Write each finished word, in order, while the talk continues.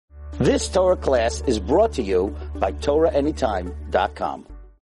This Torah class is brought to you by TorahAnytime.com.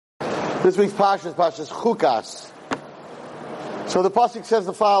 This week's Parashat is Parashat Chukat. So the pasuk says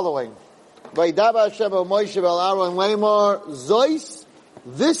the following: "Vayidaba Hashem el Moshe el Aaron leimor zois."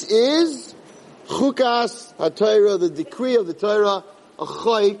 This is Chukat HaTorah, the decree of the Torah. A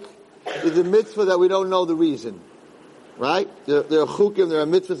chayk is a mitzvah that we don't know the reason. Right? There are chukim, there are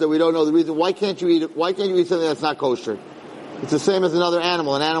mitzvahs that we don't know the reason. Why can't you eat it? Why can't you eat something that's not kosher? It's the same as another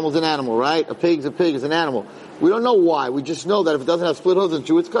animal. An animal's an animal, right? A pig's a pig, it's an animal. We don't know why. We just know that if it doesn't have split hooves and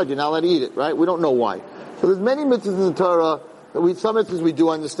chew its cud, you're not allowed to eat it, right? We don't know why. So there's many mitzvahs in the Torah that some mitzvahs we do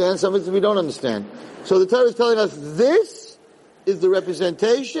understand, some mitzvahs we don't understand. So the Torah is telling us this is the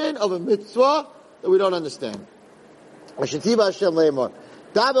representation of a mitzvah that we don't understand. Hashetiva Hashem leimor.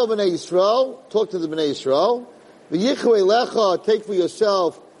 Dabel b'nei Yisrael, talk to the b'nei Yisrael. V'yichu elecha, take for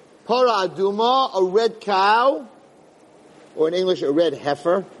yourself Parah Aduma, a red cow, or in English, a red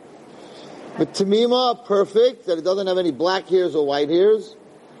heifer. But tamima, perfect, that it doesn't have any black hairs or white hairs.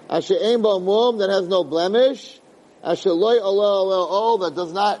 Asher ein bo mum, that has no blemish. Asher loy ala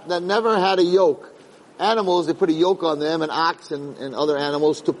that never had a yoke. Animals, they put a yoke on them, an ox and other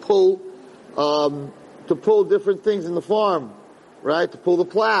animals to pull different things in the farm, right? To pull the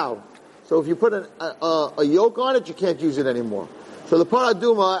plow. So if you put a yoke on it, you can't use it anymore. So the Parah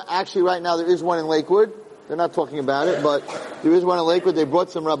Aduma, actually right now there is one in Lakewood. They're not talking about it, but there is one in Lakewood. They brought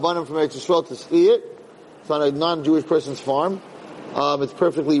some Rabbanim from Eretz Yisrael to see it. It's on a non-Jewish person's farm. It's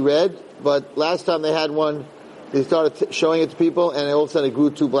perfectly red, but last time they had one, they started showing it to people, and all of a sudden it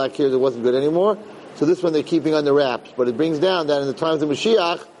grew 2 black hairs. It wasn't good anymore. So this one they're keeping under wraps. But it brings down that in the times of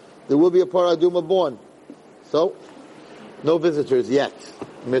Mashiach, there will be a Parah Aduma born. So, no visitors yet.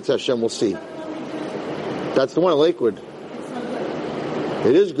 Mitzvah Hashem, we'll see. That's the one in Lakewood.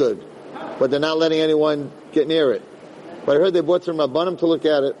 It is good. But they're not letting anyone get near it. But I heard they brought some Rabbanim to look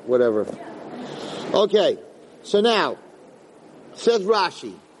at it, whatever. Okay, so now, says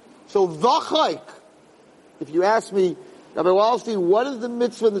Rashi. So the chayk, if you ask me, Rabbi Wallerstein, what is the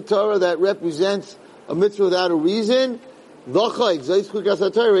mitzvah in the Torah that represents a mitzvah without a reason? The chayk, Zayis Chukas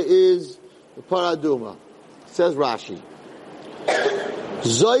HaTorah, is the Parah Aduma. Says Rashi.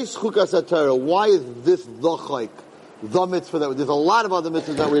 Zayis Chukas HaTorah, why is this the chayk? The mitzvah that, there's a lot of other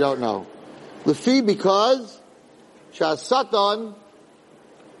mitzvahs that we don't know. Lefi, because Satan,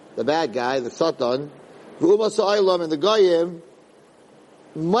 the bad guy, the Satan, V'uma Sa'ilam and the Goyim,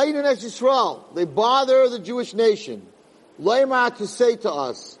 Maiden Es Yisrael, they bother the Jewish nation. Leimah, to say to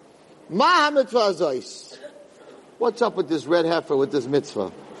us, Ma ha-mitzvah zayis. What's up with this red heifer, with this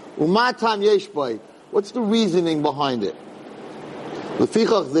mitzvah? Uma tam yesh bai. What's the reasoning behind it?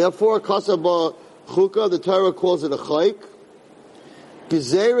 Lefichach, therefore, Kasaba Chuka, the Torah calls it a chayk.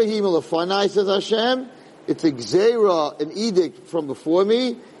 Gezerah hi melefanai, says Hashem. It's a gezerah, an edict from before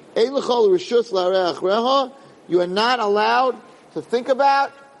me. Ein l'chol rishus la'arei achreha. You are not allowed to think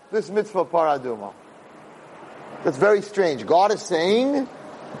about this mitzvah Parah Aduma. That's very strange. God is saying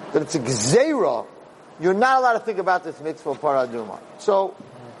that it's a gezerah. You're not allowed to think about this mitzvah Parah Aduma. So,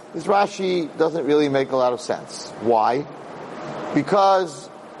 this Rashi doesn't really make a lot of sense. Why? Because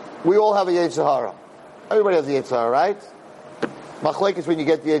we all have a Yetzer Hara. Everybody has a Yetzer Hara, right? Machlek is when you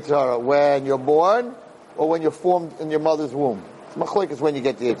get the Yetzer Hara, when you're born or when you're formed in your mother's womb. Machlek is when you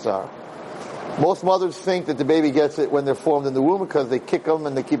get the Yetzer Hara. Most mothers think that the baby gets it when they're formed in the womb because they kick them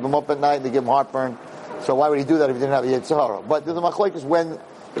and they keep them up at night and they give them heartburn. So why would he do that if he didn't have a Yetzer Hara? But there's a Machlek is when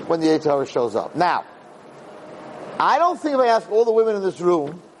the Yetzer Hara shows up. Now, I don't think if I ask all the women in this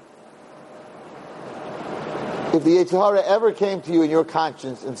room, if the Yetzer Hara ever came to you in your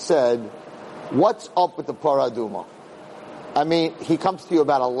conscience and said, what's up with the Parah Aduma? I mean, he comes to you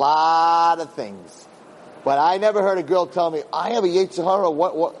about a lot of things. But I never heard a girl tell me, I have a Yetzer Hara.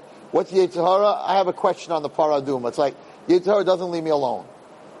 What's Yetzer Hara? I have a question on the Parah Aduma. It's like, Yetzer Hara doesn't leave me alone.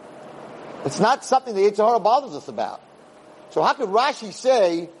 It's not something the Yetzer Hara bothers us about. So how could Rashi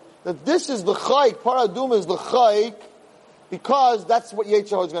say that this is the chayk, Parah Aduma is the chayk, because that's what Yetzer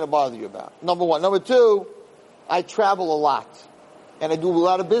Hara is going to bother you about? Number one. Number two, I travel a lot. And I do a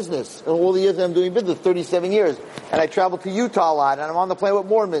lot of business. And all the years that I'm doing business, 37 years. And I travel to Utah a lot, and I'm on the plane with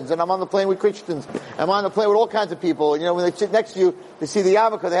Mormons, and I'm on the plane with Christians. I'm on the plane with all kinds of people. You know, when they sit next to you, they see the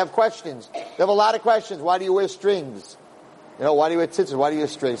yarmulke, they have questions. They have a lot of questions. Why do you wear strings? You know, why do you wear tzitzit? Why do you wear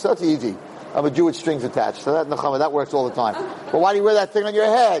strings? So that's easy. I'm a Jew with strings attached. So that works all the time. But why do you wear that thing on your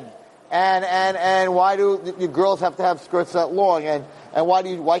head? And why do your girls have to have skirts that long? And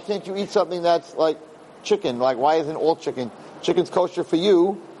why can't you eat something that's like chicken? Like, why isn't all chicken? Chicken's kosher for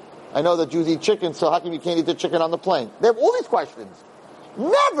you. I know that Jews eat chicken, so how come you can't eat the chicken on the plane? They have all these questions.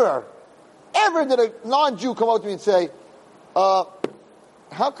 Never, ever did a non-Jew come up to me and say,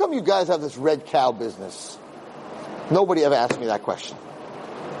 how come you guys have this red cow business? Nobody ever asked me that question.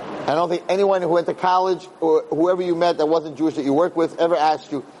 I don't think anyone who went to college or whoever you met that wasn't Jewish that you worked with ever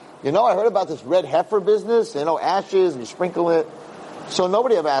asked you, I heard about this red heifer business, ashes, and you sprinkle it. So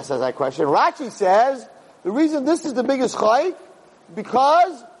nobody ever asked us that question. Rashi says, the reason this is the biggest chayk,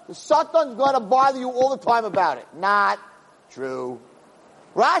 because the Satan's going to bother you all the time about it. Not true.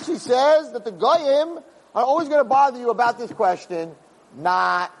 Rashi says that the Goyim are always going to bother you about this question.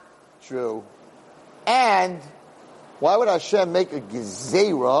 Not true. And why would Hashem make a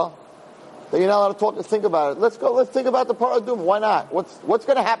gezerah that you're not allowed to talk and think about it? Let's think about the Parah Aduma. Why not? What's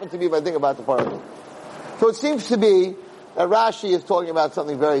going to happen to me if I think about the Parah Aduma? So it seems to be that Rashi is talking about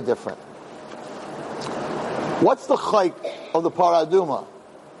something very different. What's the chayk of the Parah Aduma?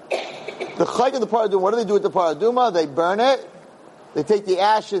 The chayk of the Parah Aduma, what do they do with the Parah Aduma? They burn it, they take the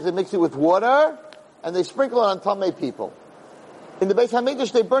ashes and mix it with water, and they sprinkle it on Tamei people. In the Beis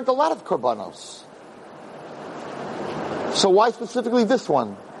HaMikdash, they burnt a lot of korbanos. So why specifically this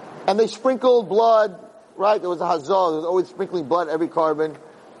one? And they sprinkled blood, right? There was a hazah, there was always sprinkling blood every carbon.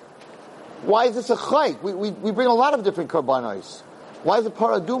 Why is this a chayk? We bring a lot of different korbanos. Why is the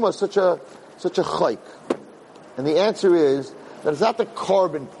Parah Aduma such a chayk? And the answer is that it's not the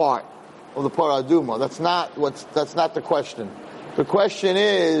carbon part of the Parah Aduma. That's not the question. The question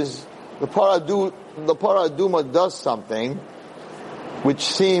is the Parah Aduma does something which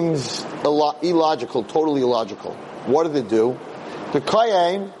seems illogical, totally illogical. What did it do? The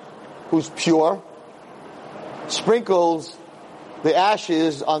Kohen, who's pure, sprinkles the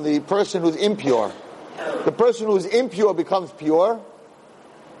ashes on the person who's impure. The person who's impure becomes pure,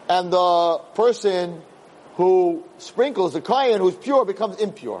 and the person who sprinkles, the Kohen who's pure, becomes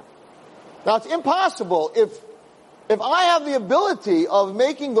impure. Now it's impossible. If I have the ability of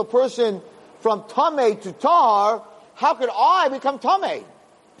making the person from Tameh to Tahar, how could I become Tameh?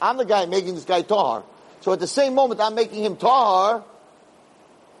 I'm the guy making this guy Tahar. So at the same moment I'm making him Tahar,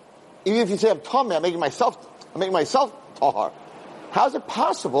 even if you say I'm Tameh, I'm making myself Tahar. How is it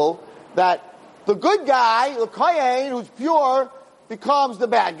possible that the good guy, the Kohen, who's pure, becomes the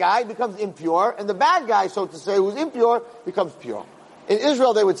bad guy, becomes impure, and the bad guy, so to say, who's impure, becomes pure? In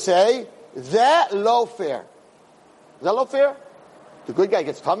Israel they would say, Zeh lo fair. Is that lo fair? The good guy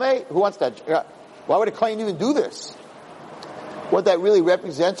gets Tameh? Who wants that? Why would a Kohen even do this? What that really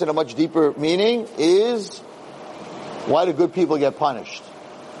represents in a much deeper meaning is, why do good people get punished?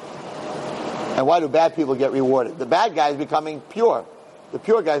 And why do bad people get rewarded? The bad guy is becoming pure. The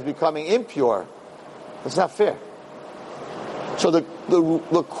pure guy is becoming impure. That's not fair. So the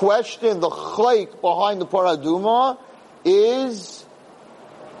question, the chayk behind the Parah Aduma is,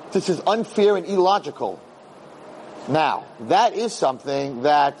 this is unfair and illogical. Now, that is something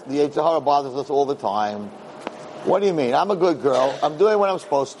that the Yetzer Hara bothers us all the time. What do you mean? I'm a good girl. I'm doing what I'm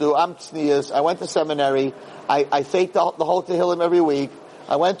supposed to. I'm tznius. I went to seminary. I say the whole Tehillim every week.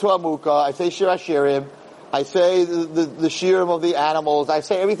 I went to Amukah. I say Shir HaShirim. I say the Shirim of the animals. I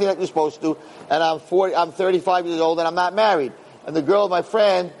say everything that you're supposed to. And I'm 35 years old and I'm not married. And the girl, my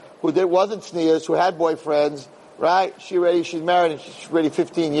friend, wasn't tznius, who had boyfriends, right? She's married and she's already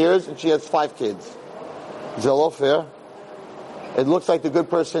 15 years and she has 5 kids. Is that all fair? It looks like the good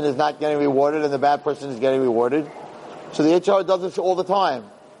person is not getting rewarded and the bad person is getting rewarded. So the HR does this all the time.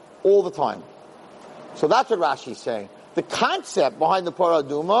 All the time. So that's what Rashi's saying. The concept behind the Parah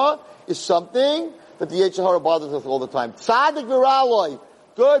Aduma is something that the Yetzer Hara bothers us all the time. Tzadik v'raloi.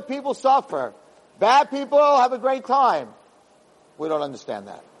 Good people suffer. Bad people have a great time. We don't understand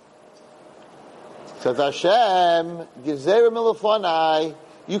that. Says Hashem, Gezerah milafonai.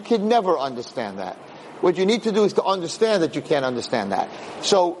 You can never understand that. What you need to do is to understand that you can't understand that.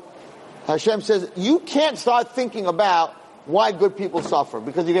 So Hashem says, you can't start thinking about why good people suffer,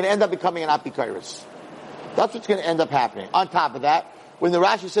 because you're going to end up becoming an apikairis. That's what's going to end up happening. On top of that, when the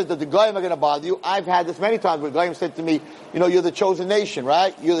Rashi says that the Goyim are going to bother you, I've had this many times where Goyim said to me, you're the chosen nation,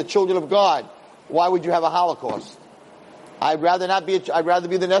 right? You're the children of God. Why would you have a Holocaust? I'd rather be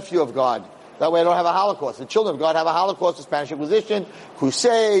the nephew of God. That way I don't have a Holocaust. The children of God have a Holocaust, the Spanish Inquisition,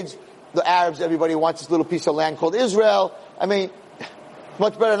 Crusades, the Arabs, everybody wants this little piece of land called Israel. I mean, it's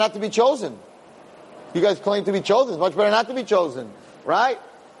much better not to be chosen. You guys claim to be chosen. It's much better not to be chosen, right?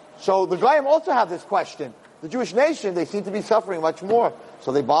 So the Goyim also have this question. The Jewish nation, they seem to be suffering much more.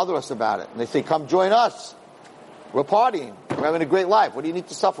 So they bother us about it. And they say, come join us. We're partying. We're having a great life. What do you need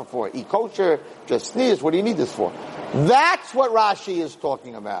to suffer for? Eat kosher, just sneeze. What do you need this for? That's what Rashi is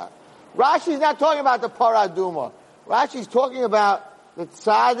talking about. Rashi's not talking about the Parah Aduma. Rashi's talking about the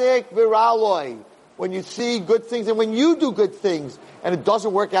tzaddik v'raloi. When you see good things and when you do good things and it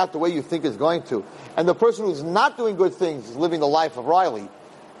doesn't work out the way you think it's going to. And the person who's not doing good things is living the life of Riley.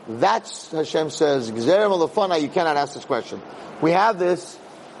 That's, Hashem says, Gzerem Alefana, you cannot ask this question. We have this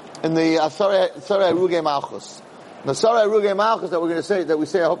in the Asarei Arugei Malchus. The Asarei Arugei Malchus that we're going to say, that we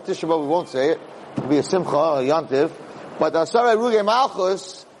say, I hope Tisha B'Av we won't say it. It'll be a Simcha, a Yantiv. But the Asarei Arugei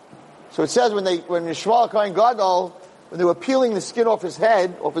Malchus, so it says when Yishmael Kohen Gadol, when they were peeling the skin off his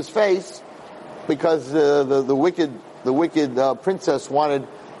head, off his face, because the wicked princess wanted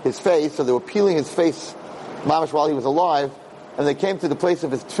his face, so they were peeling his face, mamash, while he was alive, and they came to the place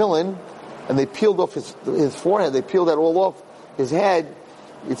of his tefillin, and they peeled off his forehead, they peeled that all off his head.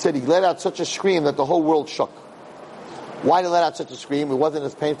 It said he let out such a scream that the whole world shook. Why did he let out such a scream? It wasn't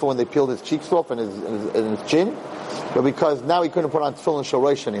as painful when they peeled his cheeks off and his chin, but because now he couldn't put on tefillin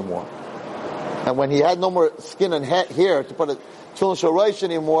shorosh anymore. And when he had no more skin and hair to put a tefillin shorosh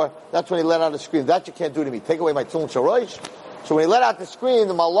anymore, that's when he let out a scream. That you can't do to me. Take away my tefillin shorosh. So when he let out the scream,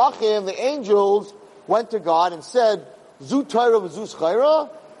 the malachim, the angels, went to God and said, Zu Torah v'zu schayra,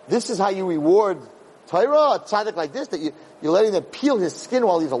 this is how you reward Torah, a tzaddik like this, that you're letting them peel his skin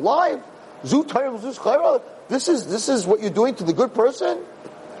while he's alive. Zu Torah v'zu schayra, this is what you're doing to the good person.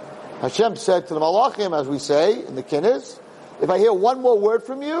 Hashem said to the malachim, as we say in the Kinnis, if I hear one more word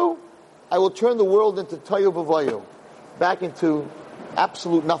from you, I will turn the world into Toyu B'Vayu, back into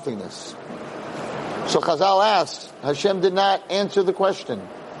absolute nothingness. So Chazal asked, Hashem did not answer the question.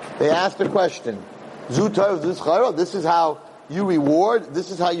 They asked the question, Zu Torah v'zu schayra, this is how you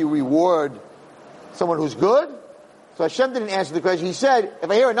reward someone who's good? So Hashem didn't answer the question. He said, if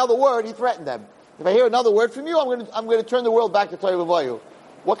I hear another word, he threatened them. If I hear another word from you, I'm going to turn the world back to Toyu B'Vayu.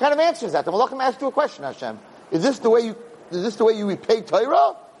 What kind of answer is that? The Malachim asked you a question, Hashem. Is this the way you repay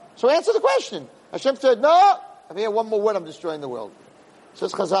Torah? So answer the question. Hashem said, no. If I hear one more word, I'm destroying the world.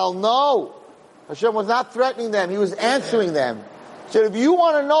 Says Chazal, no. Hashem was not threatening them. He was answering them. He said, if you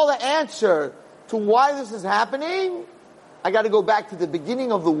want to know the answer to why this is happening, I got to go back to the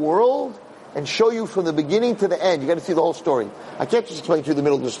beginning of the world and show you from the beginning to the end. You got to see the whole story. I can't just explain to you the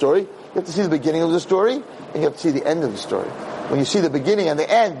middle of the story. You have to see the beginning of the story, and you have to see the end of the story. When you see the beginning and the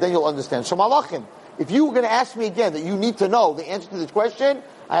end, then you'll understand. So Malachim, if you were going to ask me again that you need to know the answer to this question,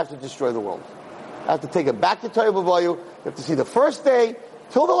 I have to destroy the world. I have to take it back to Toyu B'Vayu. You have to see the first day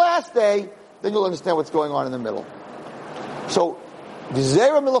till the last day, then you'll understand what's going on in the middle. So,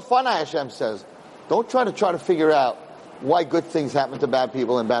 Gzera Milafana, Hashem says, don't try to figure out why good things happen to bad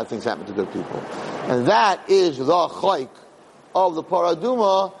people and bad things happen to good people. And that is the chayk of the Parah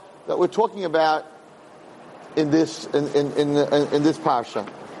Aduma that we're talking about in this parsha.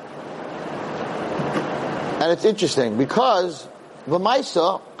 And it's interesting because the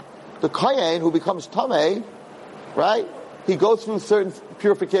Maisa, the Kayin who becomes Tameh, right? He goes through certain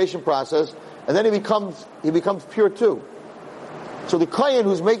purification process, and then he becomes pure too. So the Kayin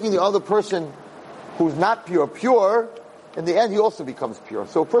who's making the other person who's not pure, in the end he also becomes pure.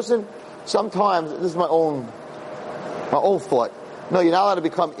 So a person sometimes, this is my own thought. No, you're not allowed to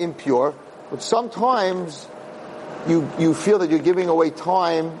become impure, but sometimes you feel that you're giving away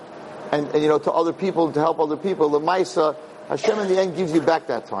time and to other people, to help other people. The Maisa, Hashem in the end gives you back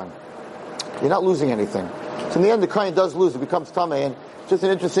that time. You're not losing anything. So in the end the Kohen does lose, it becomes Tameh, and it's just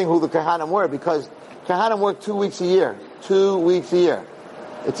an interesting who the Kohanim were, because Kohanim work 2 weeks a year. 2 weeks a year.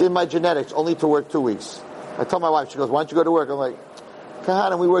 It's in my genetics, only to work 2 weeks. I tell my wife, she goes, why don't you go to work? I'm like,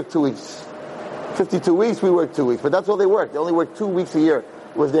 Kohanim, we work 2 weeks. 52 weeks, we work 2 weeks. But that's all they work. They only work 2 weeks a year.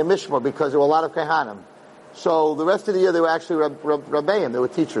 It was their mishmar, because there were a lot of Kohanim. So the rest of the year they were actually Rabbeim, they were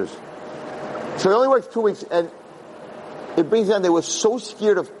teachers. So they only worked 2 weeks, and it brings them, they were so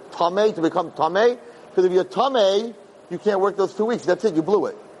scared of Tameh, to become Tameh, because if you're Tameh, you can't work those 2 weeks. That's it, you blew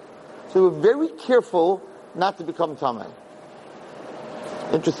it. So they were very careful not to become Tameh.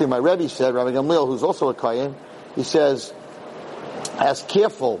 Interesting, my Rebbe said, Rabbi Gamliel, who's also a Kohen, he says, as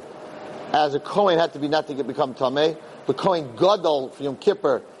careful as a Kohen had to be not to become Tameh, the Kohen Gadol for Yom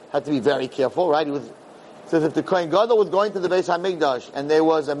Kippur had to be very careful, right? Says if the Kohen Gadol was going to the Beis HaMikdash and there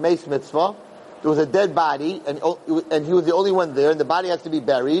was a mace mitzvah, there was a dead body, and he was the only one there, and the body has to be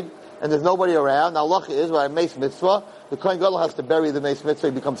buried, and there's nobody around. Now, halacha is, by a mace mitzvah, the Kohen Gadol has to bury the mace mitzvah,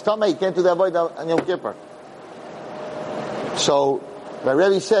 he becomes Tameh, he can't do that on Yom Kippur. So, my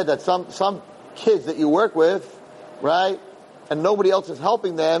Rebbe said that some kids that you work with, right, and nobody else is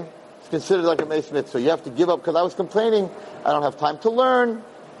helping them, it's considered like a mace mitzvah. You have to give up, because I was complaining, I don't have time to learn,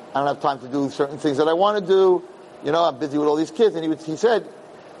 I don't have time to do certain things that I want to do, I'm busy with all these kids, and he said,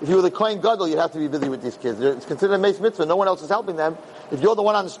 if you were the Kohen Gadol, you'd have to be busy with these kids. It's considered a mace mitzvah, no one else is helping them. If you're the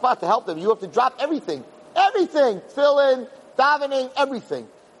one on the spot to help them, you have to drop everything. Everything! Fill-in, davening, everything.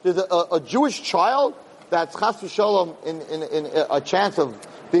 There's a Jewish child that's chas v'sholom in a chance of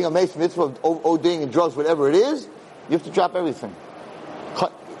being a mace mitzvah, of ODing and drugs, whatever it is, you have to drop everything.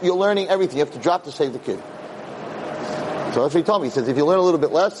 you're learning everything. You have to drop to save the kid. So that's what he told me. He says, if you learn a little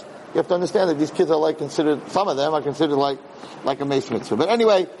bit less, you have to understand that these kids are like considered, some of them are considered like a mace mitzvah. But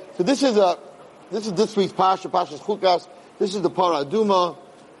anyway, so this is this week's Parashat Chukat. This is the Parah Aduma.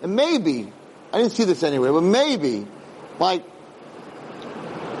 And maybe, I didn't see this anywhere, but maybe, like,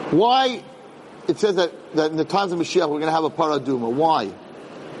 why it says that in the times of Mashiach we're going to have a Parah Aduma. Why?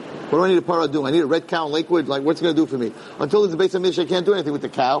 What do I need a Parah Aduma? I need a red cow in Lakewood? Like, what's it going to do for me? Until there's a base of Midrash, I can't do anything with the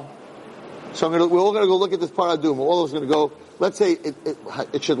cow. So we're all going to go look at this Parah Aduma. All of us are going to go, let's say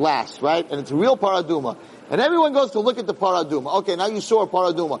it should last, right? And it's a real Parah Aduma. And everyone goes to look at the Parah Aduma. Okay, now you saw a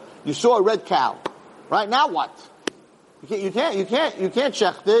Parah Aduma. You saw a red cow. Right? Now what? You can't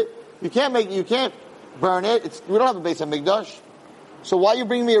shecht it. You can't burn it. We don't have a base of Mikdash. So why are you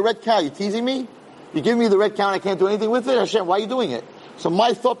bringing me a red cow? You teasing me? You giving me the red cow and I can't do anything with it? Hashem, why are you doing it? So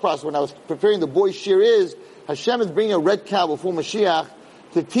my thought process when I was preparing the boys' shir is, Hashem is bringing a red cow before Mashiach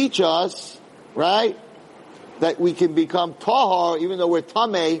to teach us, right, that we can become tahar even though we're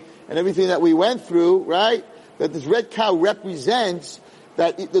tameh and everything that we went through, right? That this red cow represents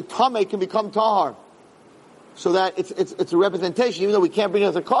that the tameh can become tahar. So that it's a representation, even though we can't bring it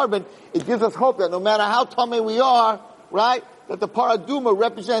as a carbon, it gives us hope that no matter how tameh we are, right, that the Parah Aduma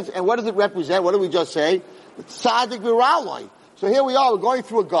represents, and what does it represent? What did we just say? It's tzaddik v'raloi. So here we are, we're going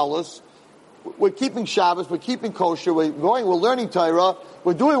through a gullus, we're keeping Shabbos, we're keeping kosher, we're learning Torah,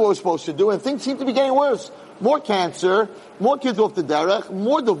 we're doing what we're supposed to do, and things seem to be getting worse. More cancer, more kids off the derech,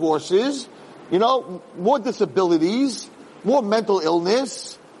 more divorces, more disabilities, more mental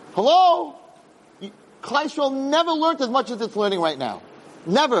illness. Hello? Klal Yisrael never learned as much as it's learning right now.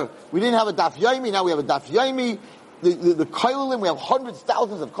 Never. We didn't have a daf yomi, now we have a daf yomi. The koilelim, we have hundreds,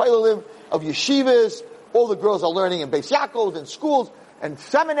 thousands of koilelim, of yeshivas. All the girls are learning in Beis Yaakov, in schools, and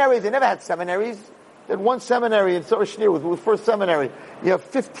seminaries. They never had seminaries. They had one seminary in Surah Shnir, was the first seminary. You have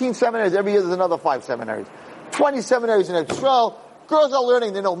 15 seminaries, every year there's another 5 seminaries. 20 seminaries in Israel. Girls are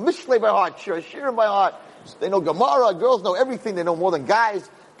learning, they know Mishlei by heart, Shirim by heart. They know Gemara, girls know everything, they know more than guys.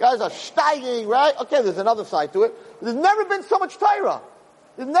 Guys are steiging, right? Okay, there's another side to it. There's never been so much Torah.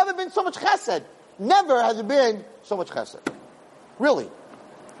 There's never been so much chesed. Never has it been so much chesed. Really.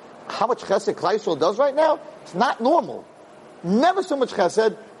 How much chesed Klal Yisrael does right now? It's not normal. Never so much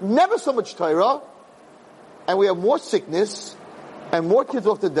chesed, never so much Torah, and we have more sickness, and more kids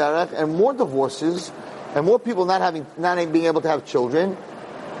off the derech, and more divorces, and more people not being able to have children.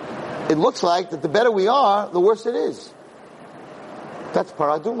 It looks like that the better we are, the worse it is. That's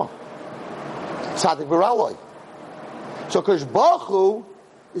Parah Aduma. Tzaddik v'raloi. So Kosh Baruch Hu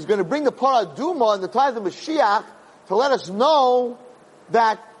is going to bring the Parah Aduma in the times of Mashiach to let us know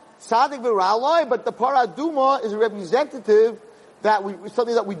that Tzaddik v'raloi, but the Parah Aduma is a representative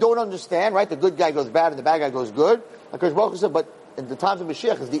something that we don't understand, right? The good guy goes bad and the bad guy goes good. Like Kosh Baruch Hu said, but in the times of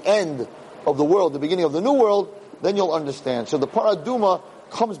Mashiach is the end of the world, the beginning of the new world, then you'll understand. So the Parah Aduma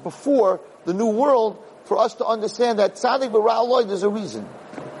comes before the new world, for us to understand that tzaddik v'ra'aloi, there's a reason.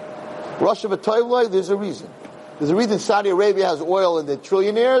 Rosh Hashanah, there's a reason. There's a reason Saudi Arabia has oil and they're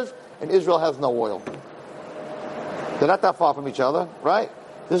trillionaires, and Israel has no oil. They're not that far from each other, right?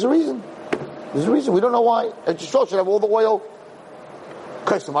 There's a reason. There's a reason. We don't know why. And Yisrael should have all the oil.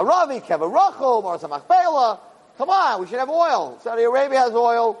 Kesem Aravi, Kever Rachel, Marasa Machpelah. Come on, we should have oil. Saudi Arabia has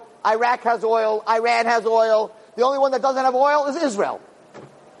oil. Iraq has oil. Iran has oil. The only one that doesn't have oil is Israel.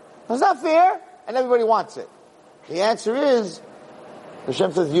 That's not fair. And everybody wants it. The answer is,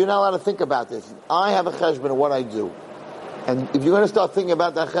 Hashem says, you're not allowed to think about this. I have a cheshbon of what I do. And if you're going to start thinking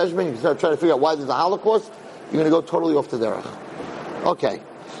about that cheshbon, you start trying to figure out why there's a Holocaust, you're going to go totally off the derech. Okay.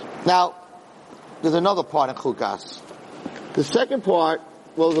 Now, there's another part in Chukat. The second part,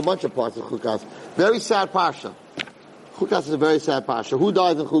 well, there's a bunch of parts of Chukat. Very sad parsha. Chukat is a very sad parsha. Who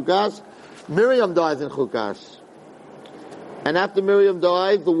dies in Chukat? Miriam dies in Chukat. And after Miriam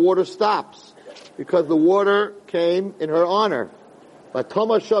dies, the water stops. Because the water came in her honor.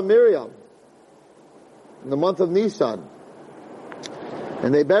 Batamasha Miriam. In the month of Nisan.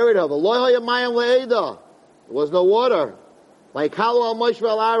 And they buried her. There was no water. Like Halu al Moshe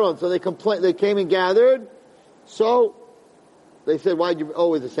al Aaron. So they came and gathered. So they said, why'd you,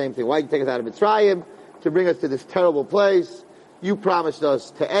 always the same thing. Why'd you take us out of Mitzrayim to bring us to this terrible place? You promised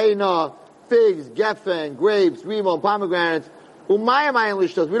us Te'ena, figs, geffen, grapes, rimon, pomegranates. Umayamayan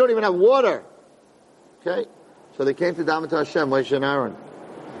lishtos. We don't even have water. Okay? So they came to Damat Hashem, Moshe and Aaron.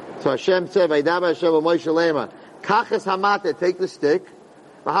 So Hashem said, Vaydaba Hashem wa Moshe lema, Kachas hamate, take the stick,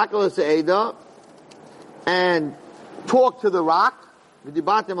 V'hakalas eida, and talk to the rock,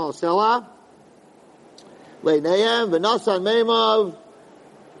 V'dibatem al selah, Le'neim, V'nasan meimav,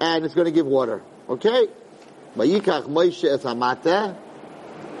 and it's going to give water. Okay? V'yikach Moshe es hamate,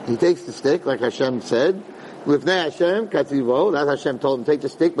 He takes the stick, like Hashem said. Lifnei Hashem, Katzivo. That's Hashem told him, take the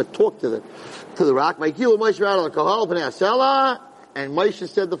stick, but talk to the rock. Maikilu Moshe out of the kahal, Pnei Asela. And Moshe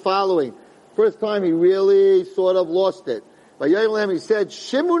said the following. First time he really sort of lost it. By Yoyim he said,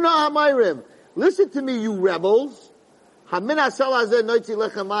 Shimuna Hamayrim. Listen to me, you rebels. I'm going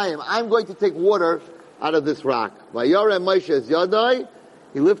to take water out of this rock. Vayorem Moshe Yadai.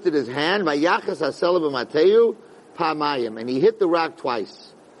 He lifted his hand. Vayachas Hasela b'Mateu Pamayim. And he hit the rock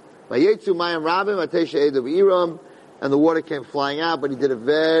twice. Vayetzu Mayim Rabim Matesha Edav Iram. And the water came flying out, but he did a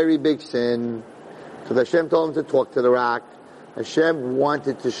very big sin. Because Hashem told him to talk to the rock. Hashem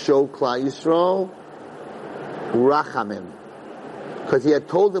wanted to show Klal Yisrael Rachamim. Because he had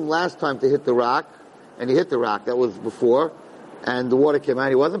told him last time to hit the rock, and he hit the rock, that was before, and the water came out.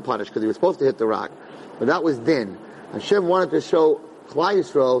 He wasn't punished because he was supposed to hit the rock. But that was din. Hashem wanted to show Klal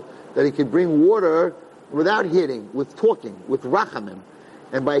Yisrael that he could bring water without hitting, with talking, with Rachamim.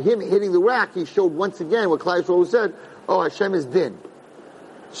 And by him hitting the rock, he showed once again what Klal Yisrael said, oh, Hashem is din.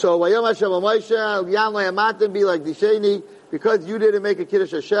 So, Vayom Hashem Moshe, Yam Layamatim, be like Disheni, because you didn't make a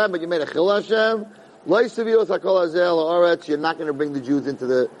Kiddush Hashem, but you made a Chil Hashem, you're not going to bring the Jews into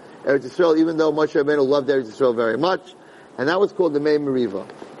the Eretz Yisrael, even though Moshe Rabbeinu loved Eretz Yisrael very much. And that was called the Mei Meriva.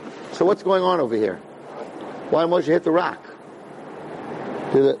 So what's going on over here? Why did Moshe hit the rock?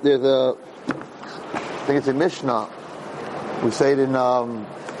 There's a I think it's in Mishnah. We say it in,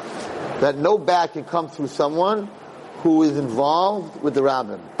 that no bad can come through someone who is involved with the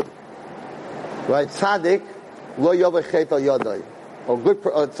rabbin. Right? Tzaddik, lo yovechet al yadai. Or good,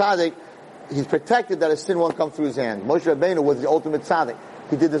 tzaddik, he's protected that a sin won't come through his hand. Moshe Rabbeinu was the ultimate tzaddik.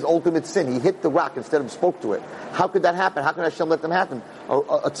 He did this ultimate sin. He hit the rock instead of spoke to it. How could that happen? How could Hashem let them happen?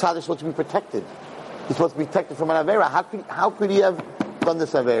 A tzaddik is supposed to be protected. He's supposed to be protected from an avera. How could he have done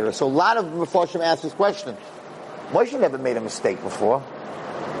this avera? So a lot of Mefarshim ask this question. Moshe never made a mistake before.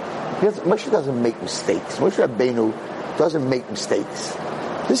 Moshe doesn't make mistakes. Moshe Rabbeinu doesn't make mistakes.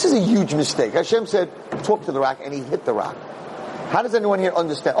 This is a huge mistake. Hashem said, talk to the rock, and he hit the rock. How does anyone here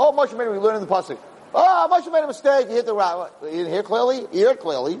understand? Oh, Moshe made we learn in the pasuk. Oh, Moshe made a mistake. He hit the rock. You didn't hear clearly? You hear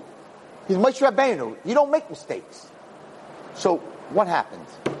clearly. He's Moshe Rabbeinu. You don't make mistakes. So what happens?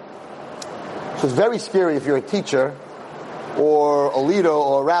 So it's very scary if you're a teacher, or a leader,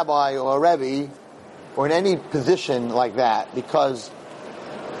 or a rabbi, or a rebbe, or in any position like that, because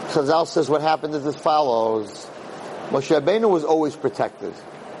Chazal says what happened is as follows. Moshe Rabbeinu was always protected.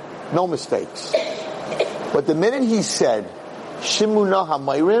 No mistakes. But the minute he said, Shimuna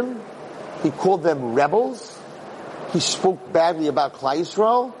HaMayrim, he called them rebels, he spoke badly about Klal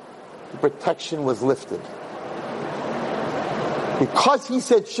Yisrael, the protection was lifted. Because he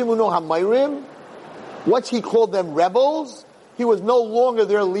said Shimuna HaMayrim, once he called them rebels, he was no longer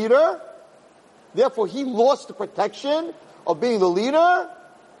their leader, therefore he lost the protection of being the leader,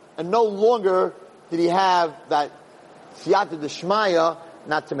 and no longer did he have that siyata d'shmaya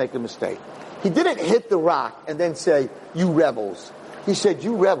not to make a mistake. He didn't hit the rock and then say, you rebels. He said,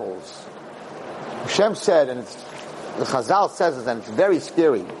 you rebels. Hashem said, and the Chazal says this, and it's very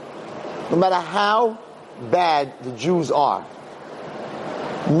scary, no matter how bad the Jews are,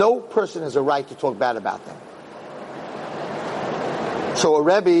 no person has a right to talk bad about them. So a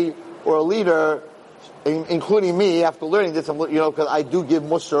Rebbe or a leader, including me, after learning this, because I do give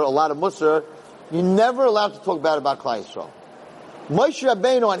Musar, a lot of Musar, you're never allowed to talk bad about Klal Yisrael. Moshe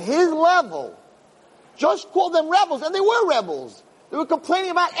Rabbeinu, on his level, just called them rebels, and they were rebels. They were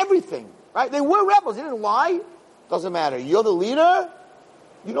complaining about everything, right? They were rebels. They didn't lie. Doesn't matter. You're the leader.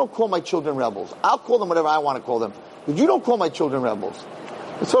 You don't call my children rebels. I'll call them whatever I want to call them, but you don't call my children rebels.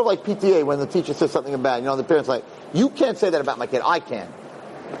 It's sort of like PTA when the teacher says something bad. The parents are like, you can't say that about my kid. I can.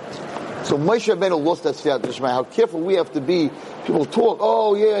 So Moshe Rabbeinu lost that siyat d'shmaya. How careful we have to be. People talk,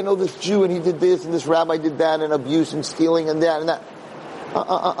 oh yeah, I know this Jew and he did this and this rabbi did that and abuse and stealing and that and that.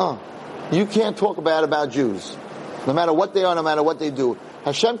 You can't talk bad about Jews. No matter what they are, no matter what they do.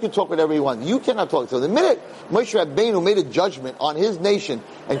 Hashem can talk whatever he wants. You cannot talk. So the minute Moshe Rabbeinu made a judgment on his nation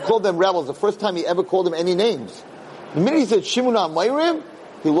and called them rebels, the first time he ever called them any names, the minute he said Shimuna Mayrim,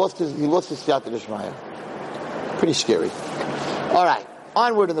 he lost his siyata d'shmaya. Pretty scary. All right,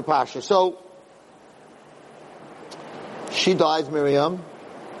 onward in the Parasha. So she dies, Miriam.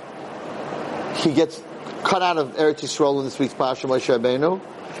 He gets cut out of Eretz Yisrael in this week's Parasha, Moshe Rabbeinu.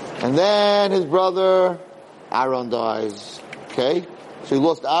 And then his brother Aaron dies. Okay? So he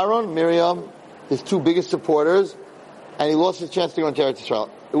lost Aaron, Miriam, his two biggest supporters, and he lost his chance to go into Eretz Yisrael.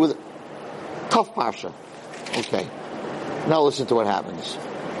 It was a tough Parasha. Okay. Now listen to what happens.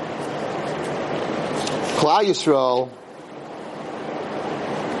 Klal Yisrael,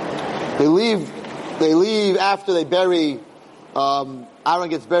 they leave after they bury Aaron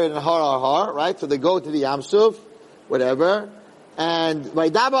gets buried in Har, right? So they go to the Yam Suf, whatever. And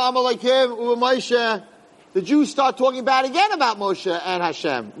the Jews start talking bad again about Moshe and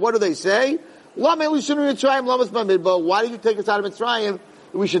Hashem. What do they say? Why did you take us out of Mitzrayim?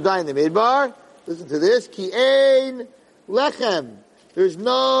 We should die in the Midbar. Listen to this. Ki ein lechem. There's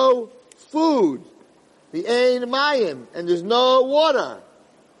no food. The ein mayim. And there's no water.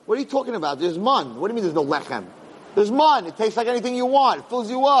 What are you talking about? There's man. What do you mean there's no lechem? There's man. It tastes like anything you want. It fills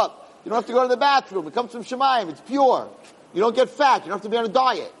you up. You don't have to go to the bathroom. It comes from Shemayim. It's pure. You don't get fat. You don't have to be on a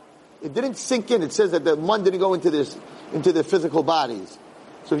diet. It didn't sink in. It says that the man didn't go into their physical bodies.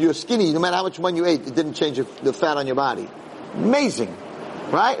 So if you're skinny, no matter how much man you ate, it didn't change the fat on your body. Amazing.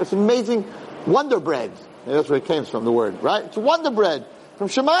 Right? It's amazing. Wonder bread. Yeah, that's where it came from, the word. Right? It's wonder bread from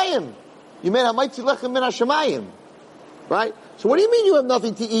Shemayim. You made hamaitzi lechem min hashemayim. Right? So what do you mean you have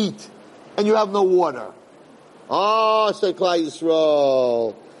nothing to eat and you have no water? Oh, say Klal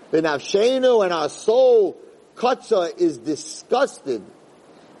Yisrael. V'nafshenu, and our soul, Katza, is disgusted.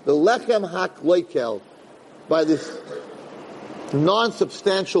 The lechem hak loikel, by this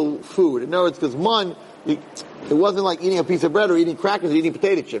non-substantial food. In other words, because it wasn't like eating a piece of bread or eating crackers or eating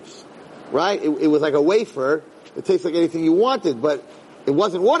potato chips. Right? It was like a wafer. It tastes like anything you wanted, but it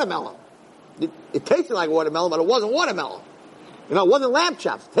wasn't watermelon. It tasted like watermelon, but it wasn't watermelon. You know, it wasn't lamb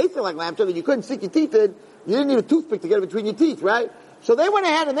chops. It tasted like lamb chops that you couldn't sink your teeth in. You didn't need a toothpick to get it between your teeth, right? So they went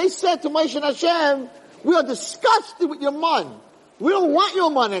ahead and they said to Moshe and Hashem, we are disgusted with your man. We don't want your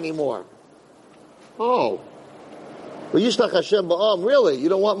man anymore. Oh. Well, Yishlach Hashem ba'am, really? You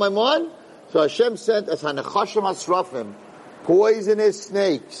don't want my man? So Hashem sent as hanechashim asrafim, poisonous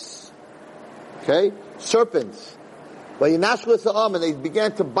snakes. Okay? Serpents. And they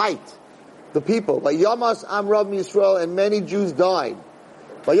began to bite the people. Yamas Amrav Yisrael, and many Jews died.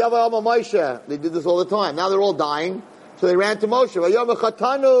 They did this all the time. Now they're all dying. So they ran to Moshe.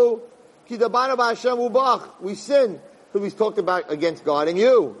 We sinned because we talked about against God and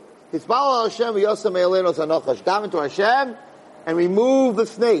you. Daven to Hashem and remove the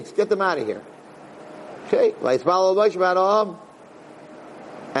snakes. Get them out of here. Okay.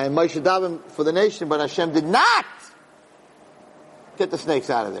 And Moshe daven for the nation, but Hashem did not get the snakes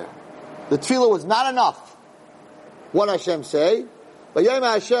out of there. The tefillah was not enough. What Hashem say? Make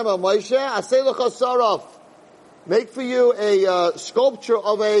for you a sculpture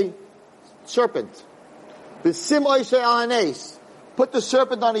of a serpent. Put the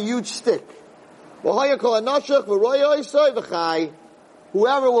serpent on a huge stick. Whoever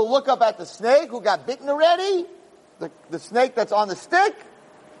will look up at the snake who got bitten already, the snake that's on the stick,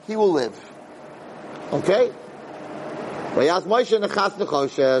 he will live. Okay?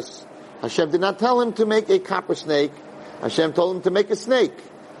 Hashem did not tell him to make a copper snake. Hashem told him to make a snake.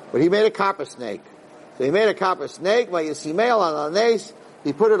 But he made a copper snake. So he made a copper snake. He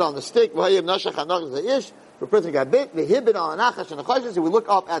put it on the stick. The person got bit. So we look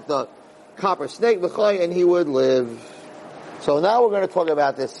up at the copper snake, and he would live. So now we're going to talk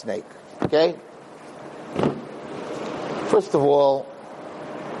about this snake. Okay? First of all,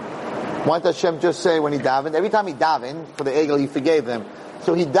 what did Hashem just say when he davened? Every time he davened for the eagle, he forgave them.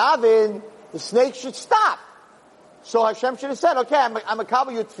 So he davened, the snake should stop. So Hashem should have said, okay, I'm a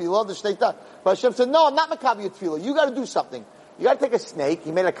makabel your tefillah, the snake does. But Hashem said, no, I'm not makabel your tefillah. You gotta do something. You gotta take a snake,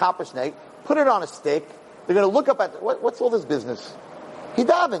 he made a copper snake, put it on a stick, they're gonna look up at, what's all this business? He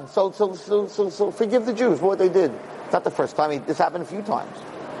davened, so forgive the Jews for what they did. It's not the first time, this happened a few times.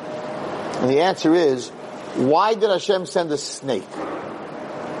 And the answer is, why did Hashem send a snake?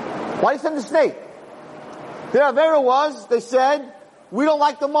 Why did he send a snake? There was, they said, we don't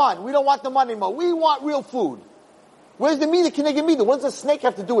like the man. We don't want the man anymore. We want real food. Where's the meat? Can they give me? What does the snake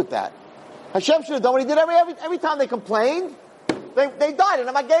have to do with that? Hashem should have done what he did every time they complained. They died in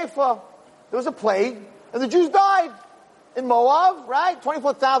a Magefa. There was a plague, and the Jews died. In Moab, right?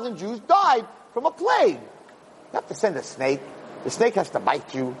 24,000 Jews died from a plague. You have to send a snake. The snake has to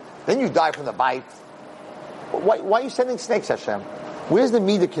bite you. Then you die from the bite. Why are you sending snakes, Hashem? Where's the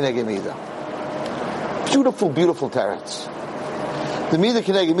Mida Keneged Mida? Beautiful, beautiful teretz. The Mida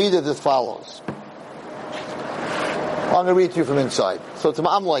Keneged Mida is as follows. I'm going to read to you from inside. So it's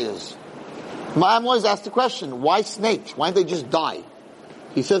Ma'am lawyers. Ma'am lawyers asked the question, why snakes? Why don't they just die?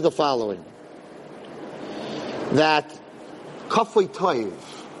 He says the following. That Kafei Toiv,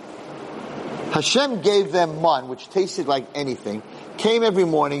 Hashem gave them man, which tasted like anything, came every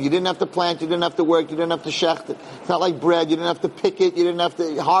morning, you didn't have to plant, you didn't have to work, you didn't have to shecht it. It's not like bread, you didn't have to pick it, you didn't have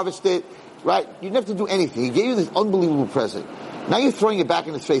to harvest it, right? You didn't have to do anything. He gave you this unbelievable present. Now you're throwing it back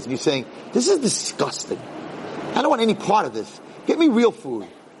in his face and you're saying, this is disgusting. I don't want any part of this. Get me real food.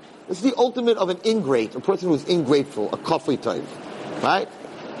 This is the ultimate of an ingrate, a person who's ingrateful, a Kafei Toiv. Right?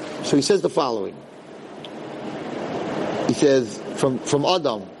 So he says the following. He says, from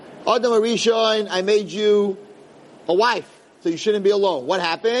Adam. Adam Arishon, I made you a wife, so you shouldn't be alone. What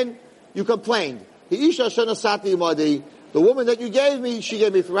happened? You complained. The woman that you gave me, she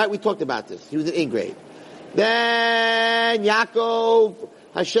gave me, right? We talked about this. He was an ingrate. Then Yaakov,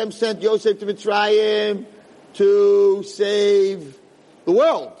 Hashem sent Yosef to Mitzrayim to save the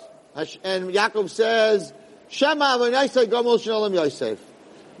world. And Yaakov says, Shema v'naisai gomol shalom Yosef.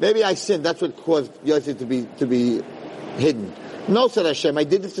 Maybe I sinned. That's what caused Yosef to be hidden. No, said Hashem, I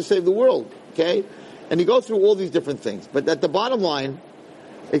did this to save the world. Okay? And he goes through all these different things. But at the bottom line,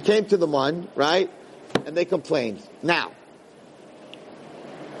 it came to the man, right? And they complained. Now,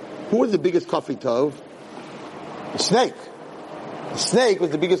 who was the biggest kafri tov? The snake. The snake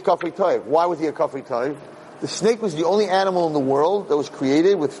was the biggest kafri tov. Why was he a kafri tov? The snake was the only animal in the world that was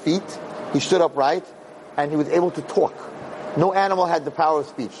created with feet. He stood upright, and he was able to talk. No animal had the power of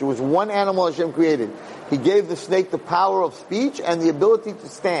speech. There was one animal Hashem created. He gave the snake the power of speech and the ability to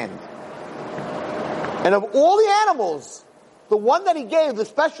stand. And of all the animals, the one that he gave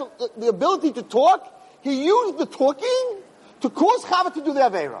the ability to talk, he used the talking to cause Chava to do the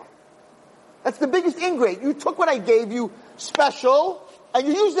Aveira. That's the biggest ingrate. You took what I gave you special, and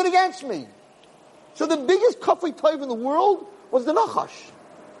you used it against me. So the biggest kafri toiv in the world was the Nachash,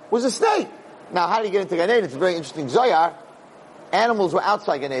 was the snake. Now, how did he get into Gan Eden? It's a very interesting Zohar. Animals were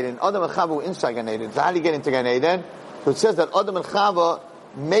outside Gan Eden. Adam and Chava were inside Gan Eden. So how did he get into Gan Eden? So it says that Adam and Chava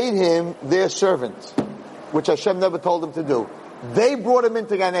made him their servant, which Hashem never told them to do. They brought him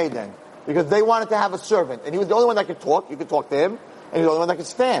into Gan Eden because they wanted to have a servant. And he was the only one that could talk. You could talk to him. And he was the only one that could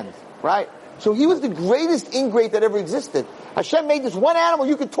stand. Right? So he was the greatest ingrate that ever existed. Hashem made this one animal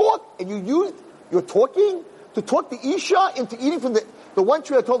you could talk, and you used your talking to talk the Isha into eating from the one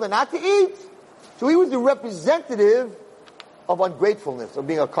tree I told her not to eat. So he was the representative of ungratefulness, of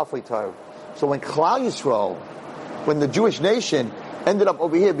being a kafri tov. So when Klal Yisrael, when the Jewish nation ended up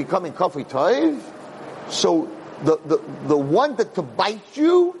over here becoming kafri tov, so the one that to bite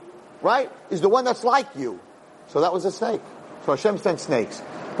you, right, is the one that's like you. So that was a snake. So Hashem sent snakes.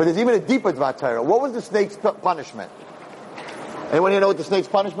 But there's even a deeper Dvar Torah. What was the snake's punishment? Anyone here know what the snake's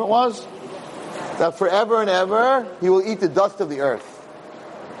punishment was? That forever and ever, he will eat the dust of the earth.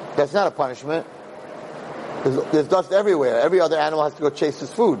 That's not a punishment. There's dust everywhere. Every other animal has to go chase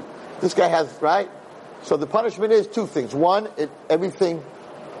his food. This guy has, right? So the punishment is two things. One, everything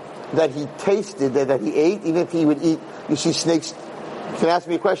that he tasted, that he ate, even if he would eat, you see snakes. You can ask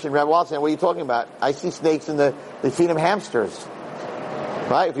me a question, Rabbi Watson, what are you talking about? I see snakes they feed him hamsters.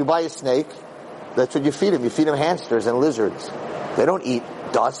 Right? If you buy a snake, that's what you feed him. You feed him hamsters and lizards. They don't eat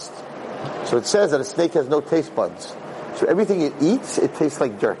dust. So it says that a snake has no taste buds. So everything it eats, it tastes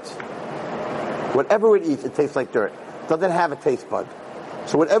like dirt. Whatever it eats, it tastes like dirt. It doesn't have a taste bud.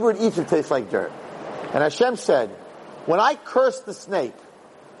 So whatever it eats, it tastes like dirt. And Hashem said, when I cursed the snake,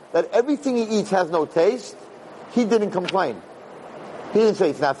 that everything he eats has no taste, he didn't complain. He didn't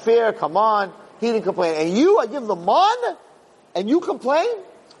say, it's not fair, come on. He didn't complain. And you, I give the man, and you complain?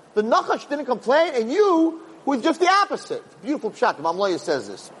 The Nachash didn't complain, and you, who is just the opposite. It's beautiful pshat. The Mamloya says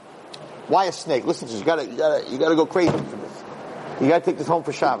this. Why a snake? Listen to this. You gotta go crazy for this. You gotta take this home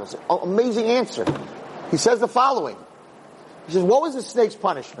for Shabbos. Amazing answer. He says the following. He says, what was the snake's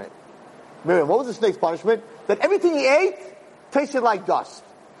punishment? Miriam, what was the snake's punishment? That everything he ate tasted like dust.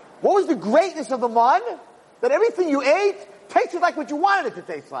 What was the greatness of the man? That everything you ate tasted like what you wanted it to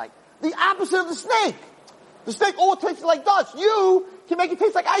taste like. The opposite of the snake. The snake all tasted like dust. You can make it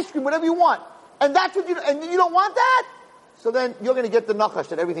taste like ice cream, whatever you want. And that's what and you don't want that? So then you're going to get the nachash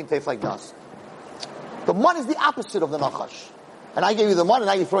that everything tastes like dust. The man is the opposite of the nachash. And I gave you the man and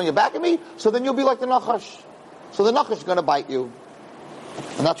now you're throwing it back at me? So then you'll be like the nachash. So the nachash is going to bite you.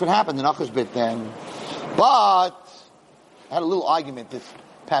 And that's what happened. The nachash bit them. But I had a little argument this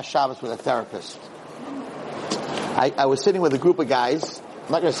past Shabbos with a therapist. I was sitting with a group of guys.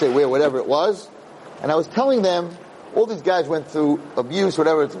 I'm not going to say where, whatever it was. And I was telling them, all these guys went through abuse,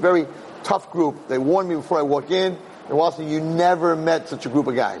 whatever. It's a very tough group. They warned me before I walk in. And Watson, you never met such a group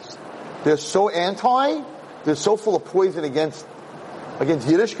of guys. They're so anti. They're so full of poison against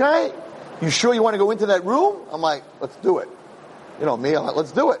Yiddishkeit. You sure you want to go into that room? I'm like, let's do it. You know me, I'm like,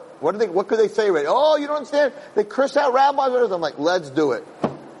 let's do it. What could they say? Right? Oh, you don't understand? They curse out rabbis. I'm like, let's do it.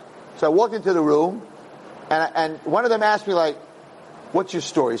 So I walked into the room, and one of them asked me, like, what's your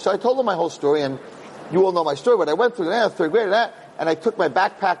story? So I told them my whole story, and you all know my story, but I went through that, third grade, and I took my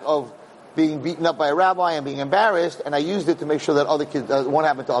backpack of being beaten up by a rabbi and being embarrassed, and I used it to make sure that other kids, won't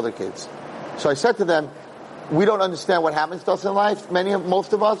happen to other kids. So I said to them, we don't understand what happens to us in life.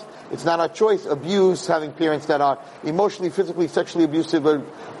 Most of us, it's not our choice. Abuse, having parents that are emotionally, physically, sexually abusive,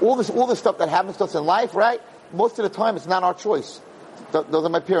 all this stuff that happens to us in life, right? Most of the time, it's not our choice. Those are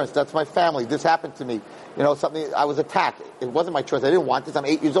my parents. That's my family. This happened to me. Something, I was attacked. It wasn't my choice. I didn't want this. I'm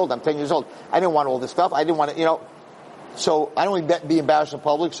 8 years old. I'm 10 years old. I didn't want all this stuff. I didn't want it, So I don't want to be embarrassed in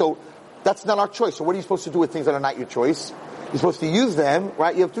public. So that's not our choice. So what are you supposed to do with things that are not your choice? You're supposed to use them,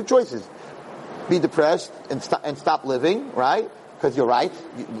 right? You have two choices. Be depressed and stop living, right? Because you're right.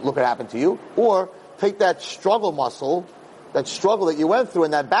 Look what happened to you. Or take that struggle muscle, that struggle that you went through,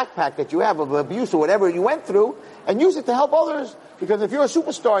 and that backpack that you have of abuse or whatever you went through, and use it to help others. Because if you're a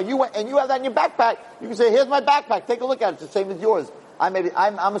superstar and you have that in your backpack, you can say, "Here's my backpack. Take a look at it. It's the same as yours. I'm a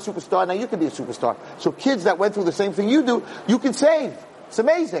superstar. Now you can be a superstar." So kids that went through the same thing you do, you can save. It's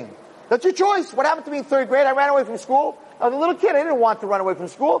amazing. That's your choice. What happened to me in 3rd grade? I ran away from school. I was a little kid. I didn't want to run away from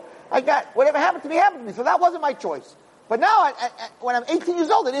school. Whatever happened to me happened to me. So that wasn't my choice. But now, when I'm 18 years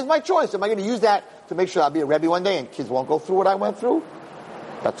old, it is my choice. Am I going to use that to make sure I'll be a Rebbe one day and kids won't go through what I went through?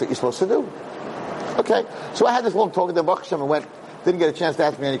 That's what you're supposed to do. Okay. So I had this long talk with the Baruch Hashem and didn't get a chance to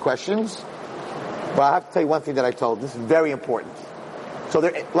ask me any questions. But I have to tell you one thing that I told. This is very important. So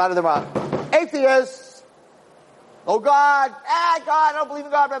a lot of them are atheists. Oh God, God, I don't believe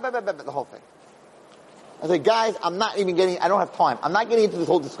in God, blah, blah, blah, blah, the whole thing. I said, guys, I don't have time. I'm not getting into this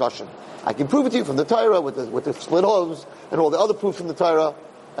whole discussion. I can prove it to you from the Torah with the split hooves and all the other proofs from the Torah.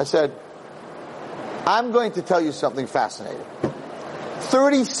 I said, I'm going to tell you something fascinating.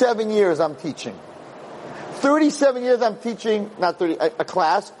 37 years I'm teaching. 37 years I'm teaching, not 30, a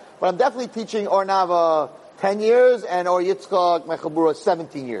class, but I'm definitely teaching Ornava 10 years and Or Yitzchak Mechabura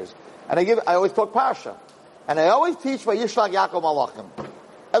 17 years. And I always talk Parashat. And I always teach by Yishlach Yaakov Malachim.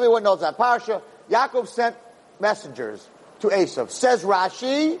 Everyone knows that Parashat. Yaakov sent messengers to Esav. Says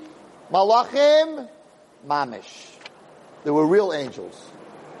Rashi, Malachim, Mamish. They were real angels.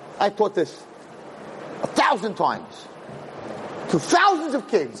 I taught this 1,000 times to thousands of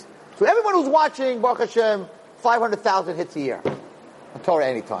kids. To everyone who's watching, Baruch Hashem, 500,000 hits a year on Torah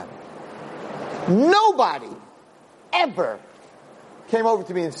anytime. Nobody ever came over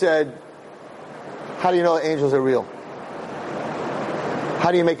to me and said, "How do you know angels are real?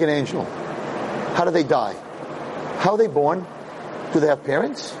 How do you make an angel? How do they die? How are they born? Do they have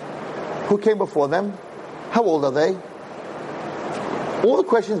parents? Who came before them? How old are they?" All the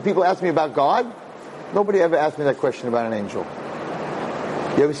questions people ask me about God, nobody ever asked me that question about an angel.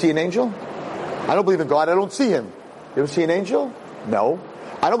 You ever see an angel? I don't believe in God. I don't see him. You ever see an angel? No.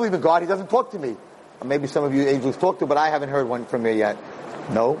 I don't believe in God. He doesn't talk to me. Maybe some of you angels talk to, but I haven't heard one from me yet.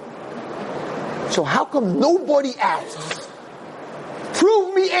 No. So how come nobody asks,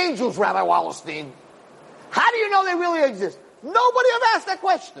 "Prove me angels, Rabbi Wallerstein"? How do you know they really exist? Nobody ever asked that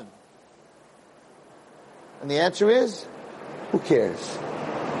question. And the answer is, who cares?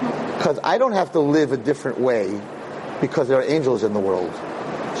 Because I don't have to live a different way because there are angels in the world.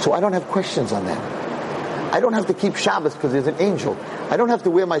 So I don't have questions on that. I don't have to keep Shabbos because there's an angel. I don't have to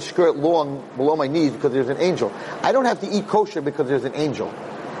wear my skirt long below my knees because there's an angel. I don't have to eat kosher because there's an angel.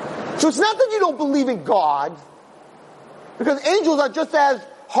 So it's not that you don't believe in God, because angels are just as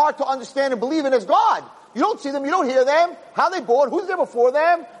hard to understand and believe in as God. You don't see them, you don't hear them. How are they born? Who's there before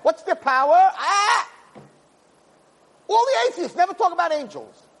them? What's their power? All the atheists never talk about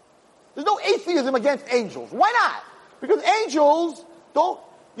angels. There's no atheism against angels. Why not? Because angels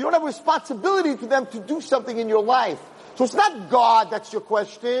you don't have a responsibility to them to do something in your life. So it's not God that's your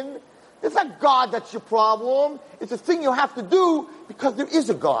question. It's not God that's your problem. It's a thing you have to do because there is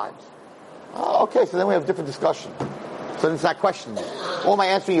a God. Oh, okay, so then we have a different discussion. So then it's not questions. All my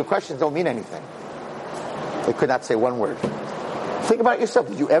answering your questions don't mean anything. They could not say one word. Think about it yourself.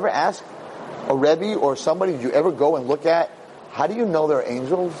 Did you ever ask a Rebbe or somebody, did you ever go and look at, how do you know they're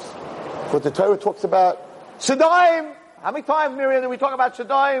angels? What the Torah talks about, Sodom. How many times, Miriam, did we talk about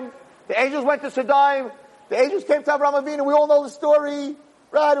Sodom? The angels went to Sodom. The angels came to Avraham Avinu. We all know the story.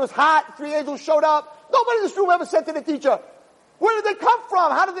 Right? It was hot. 3 angels showed up. Nobody in this room ever said to the teacher, where did they come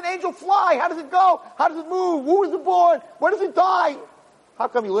from? How does an angel fly? How does it go? How does it move? Who is it born? Where does it die? How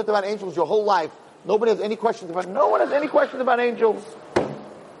come you learned about angels your whole life? Nobody has any questions about it. No one has any questions about angels.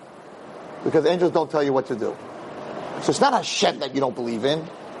 Because angels don't tell you what to do. So it's not Hashem that you don't believe in.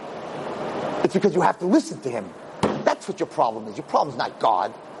 It's because you have to listen to him. That's what your problem is. Your problem is not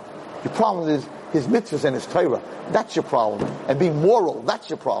God. Your problem is his mitzvahs and his Torah. That's your problem. And being moral, that's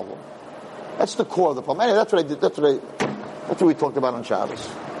your problem. That's the core of the problem. Anyway, that's what I did. That's what we talked about on Shabbos.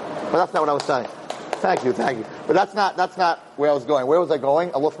 But that's not what I was saying. Thank you. But that's not where I was going. Where was I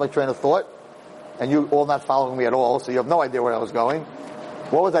going? I lost my train of thought. And you all not following me at all, so you have no idea where I was going.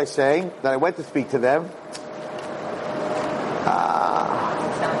 What was I saying? That I went to speak to them.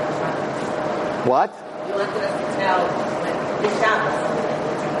 What? You wanted us to tell when the Shabbos.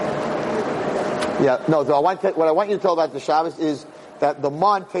 Yeah, no, so what I want you to tell about the Shabbos is that the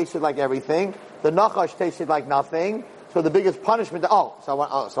man tasted like everything, the nachash tasted like nothing, so the biggest punishment, so I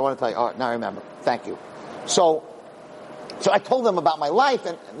want to tell you, all right, now I remember. Thank you. So I told them about my life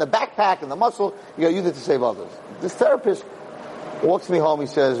and the backpack and the muscle, you gotta use it to save others. This therapist walks me home, he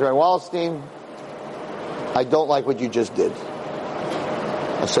says, Ray Wallerstein, I don't like what you just did.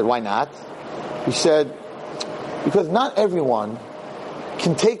 I said, why not? He said, because not everyone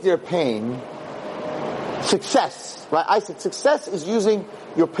can take their pain. Success, right? I said success is using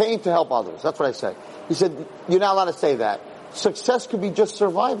your pain to help others. That's what I said. He said, you're not allowed to say that. Success could be just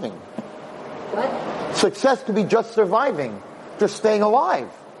surviving. What? Success could be just surviving. Just staying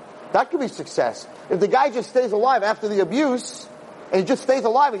alive. That could be success. If the guy just stays alive after the abuse, and he just stays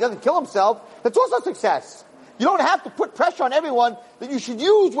alive, he doesn't kill himself, that's also success. You don't have to put pressure on everyone that you should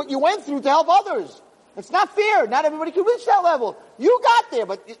use what you went through to help others. It's not fair. Not everybody can reach that level. You got there,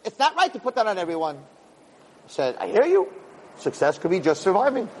 but it's not right to put that on everyone. I said, I hear you. Success could be just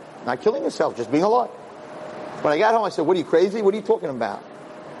surviving. Not killing yourself, just being alive. When I got home, I said, what are you, crazy? What are you talking about?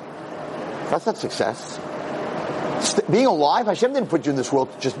 That's not success. Being alive, Hashem didn't put you in this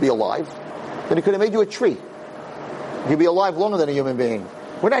world to just be alive. Then He could have made you a tree. You could be alive longer than a human being.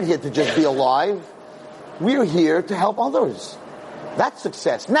 We're not here to just be alive. We're here to help others. That's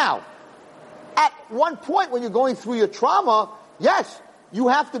success. Now, at one point when you're going through your trauma, yes, you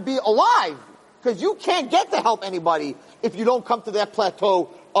have to be alive. Because you can't get to help anybody if you don't come to that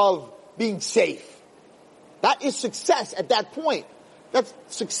plateau of being safe. That is success at that point. That's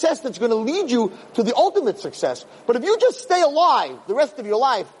success that's going to lead you to the ultimate success. But if you just stay alive the rest of your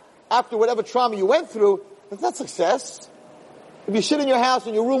life after whatever trauma you went through, that's not success. If you sit in your house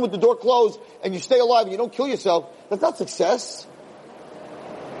in your room with the door closed and you stay alive and you don't kill yourself, that's not success.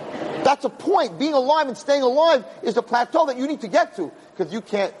 That's a point. Being alive and staying alive is the plateau that you need to get to. Because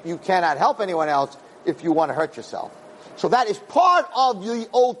you cannot help anyone else if you want to hurt yourself. So that is part of the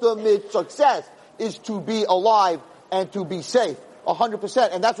ultimate success, is to be alive and to be safe.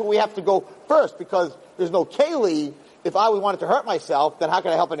 100%. And that's where we have to go first, because there's no Kaylee. If I wanted to hurt myself, then how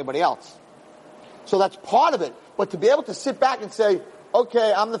can I help anybody else? So that's part of it. But to be able to sit back and say,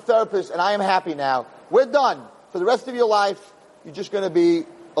 okay, I'm the therapist and I am happy now. We're done. For the rest of your life, you're just going to be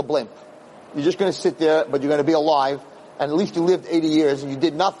a blimp. You're just going to sit there, but you're going to be alive. And at least you lived 80 years and you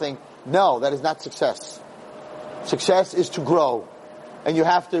did nothing. No, that is not success. Success is to grow. And you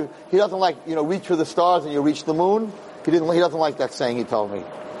have to, he doesn't like, reach for the stars and you reach the moon. He doesn't like that saying, he told me.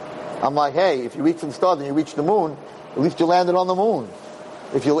 I'm like, hey, if you reach for the stars and you reach the moon, at least you landed on the moon.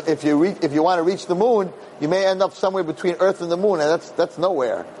 If you want to reach the moon, you may end up somewhere between Earth and the moon, and that's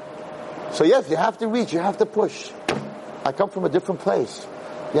nowhere. So yes, you have to reach, you have to push. I come from a different place.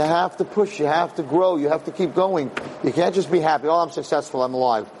 You have to push, you have to grow, you have to keep going. You can't just be happy, I'm successful, I'm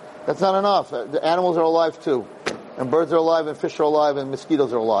alive. That's not enough. The animals are alive too. And birds are alive, and fish are alive, and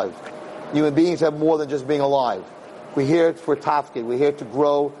mosquitoes are alive. Human beings have more than just being alive. We're here for tafkid, we're here to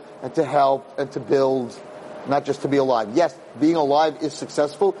grow, and to help, and to build, not just to be alive. Yes, being alive is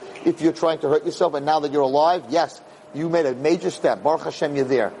successful. If you're trying to hurt yourself, and now that you're alive, yes, you made a major step. Baruch Hashem, you're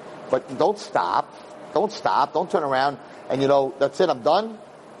there. But don't stop. Don't turn around, and that's it, I'm done.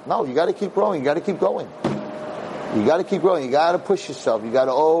 No, you gotta keep growing, you gotta keep going. You gotta keep growing, you gotta push yourself, you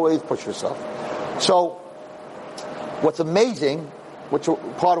gotta always push yourself. So, what's amazing, which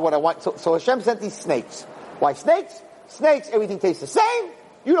part of what I want, so Hashem sent these snakes. Why snakes? Snakes, everything tastes the same.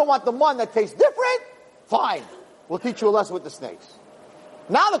 You don't want the one that tastes different? Fine. We'll teach you a lesson with the snakes.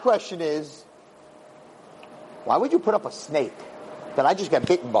 Now the question is, why would you put up a snake that I just got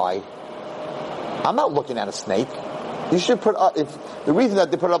bitten by? I'm not looking at a snake. You should put up, the reason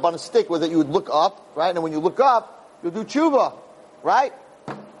that they put it up on a stick was that you would look up, right? And when you look up, you'll do tshuva, right?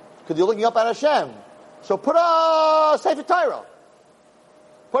 Because you're looking up at Hashem. So put a Sefer Torah.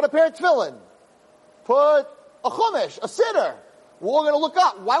 Put a pair of tefillin. Put a chumash, a siddur. We're all going to look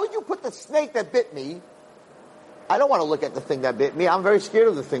up. Why would you put the snake that bit me? I don't want to look at the thing that bit me. I'm very scared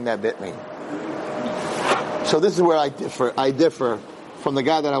of the thing that bit me. So this is where I differ. I differ from the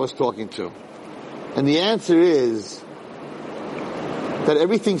guy that I was talking to. And the answer is that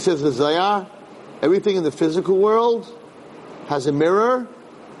everything says the Zayar, everything in the physical world has a mirror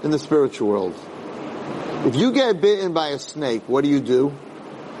in the spiritual world. If you get bitten by a snake, what do?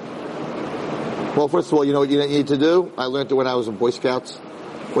 Well, first of all, you know what you need to do? I learned it when I was in Boy Scouts.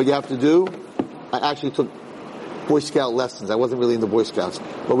 What you have to do, I actually took Boy Scout lessons. I wasn't really in the Boy Scouts.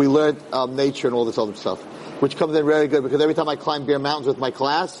 But we learned nature and all this other stuff, which comes in very good, because every time I climb Bear Mountains with my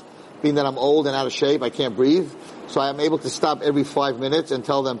class, being that I'm old and out of shape, I can't breathe. So I'm able to stop every 5 minutes and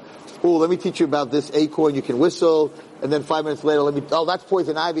tell them, oh, let me teach you about this acorn, you can whistle, and then 5 minutes later, that's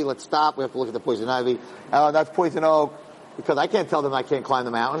poison ivy, let's stop, we have to look at the poison ivy. That's poison oak, because I can't tell them I can't climb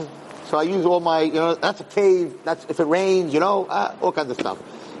the mountain. So I use all my, that's a cave, that's if it rains, all kinds of stuff.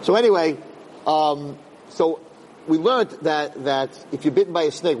 So anyway, so we learned that if you're bitten by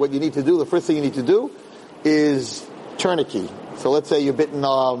a snake, what you need to do, the first thing you need to do is tourniquet. So let's say you're bitten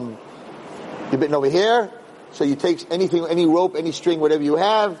over here, so you take anything, any rope, any string, whatever you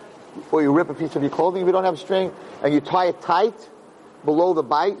have, or you rip a piece of your clothing if you don't have string, and you tie it tight below the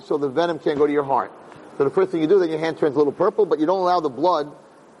bite so the venom can't go to your heart. So the first thing you do, then your hand turns a little purple, but you don't allow the blood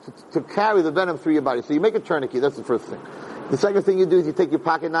to carry the venom through your body. So you make a tourniquet, that's the first thing. The second thing you do is you take your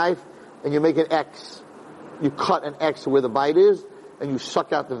pocket knife and you make an X. You cut an X where the bite is, and you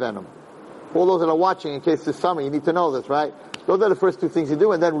suck out the venom. All those that are watching, in case this summer, you need to know this, right? Those are the first two things you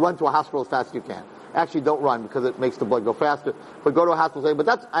do, and then run to a hospital as fast as you can. Actually, don't run, because it makes the blood go faster, but go to a hospital.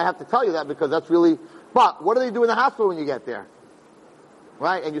 But I have to tell you that, because that's really, but what do they do in the hospital when you get there?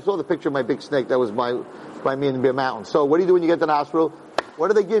 Right? And you saw the picture of my big snake that was by me in the Bear Mountain. So what do you do when you get to the hospital? What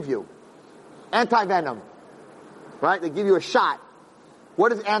do they give you? Anti-venom. Right? They give you a shot.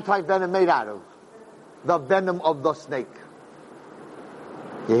 What is anti-venom made out of? The venom of the snake.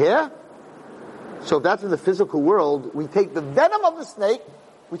 You hear? So if that's in the physical world, we take the venom of the snake,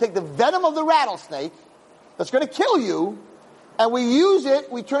 we take the venom of the rattlesnake, that's going to kill you, and we use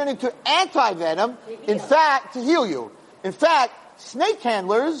it, we turn it into anti-venom, in fact, to heal you. In fact, snake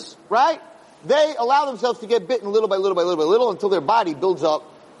handlers, right, they allow themselves to get bitten little by little by little by little until their body builds up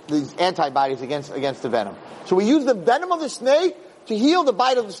these antibodies against the venom. So we use the venom of the snake to heal the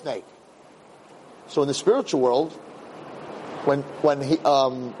bite of the snake. So in the spiritual world, when he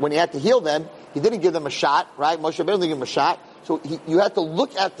had to heal them, he didn't give them a shot, right? Moshe Rabbeinu didn't give them a shot. So you had to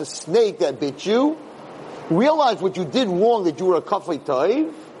look at the snake that bit you, realize what you did wrong, that you were a kafei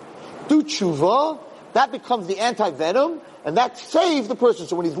toiv, do tshuva, that becomes the anti-venom, and that saves the person.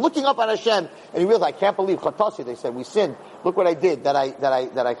 So when he's looking up at Hashem, and he realizes, I can't believe, chatasi, they said, we sinned, look what I did, that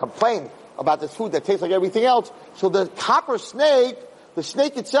I complained about this food that tastes like everything else. So the copper snake, the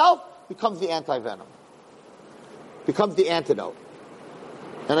snake itself, becomes the anti-venom. Becomes the antidote.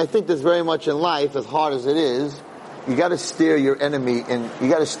 And I think there's very much in life, as hard as it is, you gotta stare your enemy and you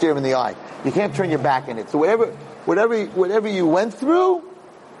gotta stare him in the eye. You can't turn your back in it. So whatever you went through,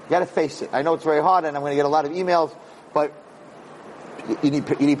 you gotta face it. I know it's very hard and I'm gonna get a lot of emails, but you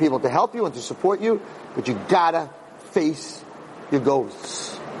need people to help you and to support you, but you gotta face your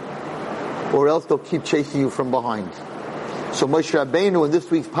ghosts. Or else they'll keep chasing you from behind. So Moshe Rabbeinu in this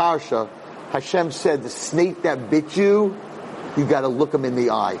week's Parashat, Hashem said, the snake that bit you, you gotta look him in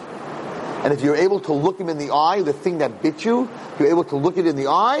the eye. And if you're able to look him in the eye, the thing that bit you, you're able to look it in the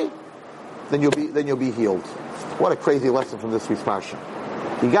eye, then you'll be healed. What a crazy lesson from this week's Parashat.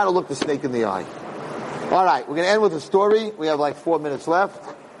 You gotta look the snake in the eye. Alright, we're gonna end with a story. We have like 4 minutes left.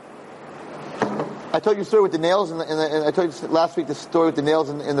 I told you the story with the nails, and I told you last week the story with the nails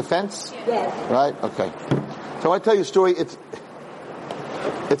in the fence? Yes. Right? Okay. So I want to tell you a story.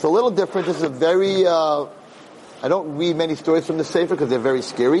 It's a little different. This is a very, I don't read many stories from the Sefer because they're very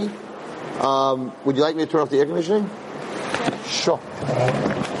scary. Would you like me to turn off the air conditioning? Sure.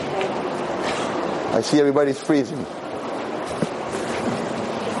 I see everybody's freezing.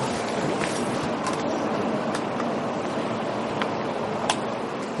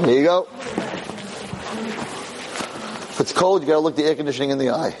 There you go. If it's cold, you gotta look the air conditioning in the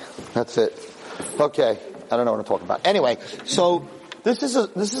eye. That's it. Okay. I don't know what I'm talking about. Anyway, so this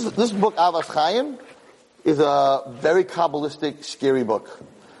book, Avas Chaim, is a very Kabbalistic, scary book.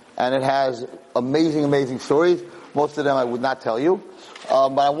 And it has amazing, amazing stories. Most of them I would not tell you.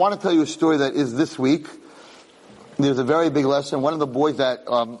 But I want to tell you a story that is this week. There's a very big lesson. One of the boys that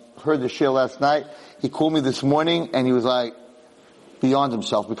heard the share last night, he called me this morning and he was like beyond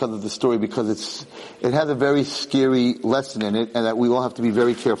himself because of the story, because it has a very scary lesson in it and that we all have to be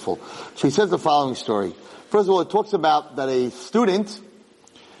very careful. So he says the following story. First of all, it talks about that a student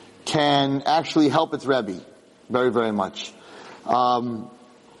can actually help its Rebbe very, very much.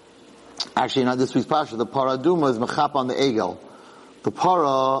 Actually, not this week's Parashat, the Parah Aduma is mechap on the Egel. The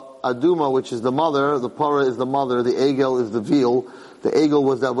Parah Aduma, which is the mother, the Parah is the mother, the Egel is the veal. The Egel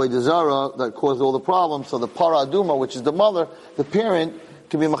was that Avodah Zarah that caused all the problems. So the Parah Aduma, which is the mother, the parent,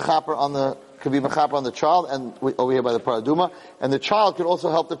 can be mechaper on the child, and over here by the Parah Aduma, and the child can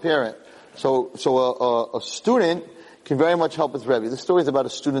also help the parent. So a student can very much help his Rebbe. This story is about a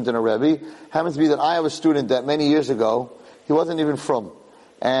student and a Rebbe. Happens to be that I have a student that many years ago, he wasn't even from.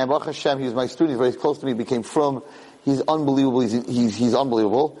 And Baruch Hashem, he was my student, he's very close to me, became from, He's unbelievable. He's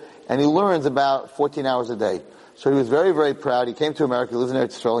unbelievable. And he learns about 14 hours a day. So he was very, very proud. He came to America, he lives in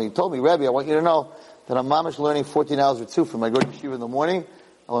Eretz Yisrael, and he told me, Rebbe, I want you to know that I'm mamish learning 14 hours with Tzufim. I go to yeshiva in the morning,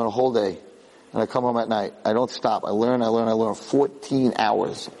 I learn a whole day. And I come home at night. I don't stop. I learn 14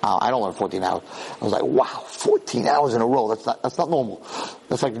 hours. I don't learn 14 hours. I was like, wow, 14 hours in a row. That's not normal.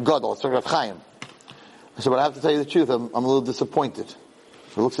 That's like a gadol. It's like a chaim. I said, but I have to tell you the truth. I'm a little disappointed.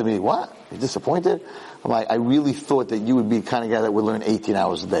 So he looks at me, what? You're disappointed? I'm like, I really thought that you would be the kind of guy that would learn 18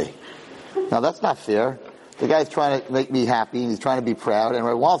 hours a day. Now that's not fair. The guy's trying to make me happy and he's trying to be proud, and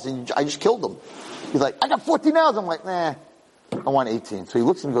I just killed him. He's like, I got 14 hours. I'm like, nah, I want 18. So he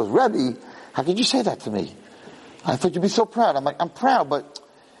looks at me and goes, Rebbe, how could you say that to me? I thought you'd be so proud. I'm like, I'm proud, but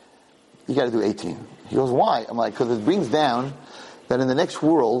you gotta do 18. He goes, why? I'm like, because it brings down that in the next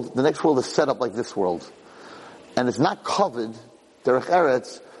world is set up like this world. And it's not covered, derech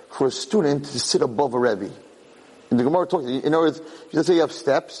eretz, for a student to sit above a Rebbe. And the Gemara talks, in other words, just say you have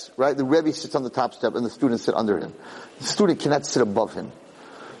steps, right? The Rebbe sits on the top step and the students sit under him. The student cannot sit above him.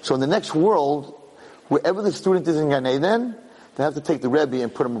 So in the next world, wherever the student is in Gan Eden, they have to take the Rebbe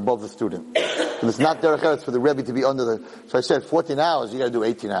and put him above the student. And it's not derech eretz for the Rebbe to be under the, so I said 14 hours, you gotta do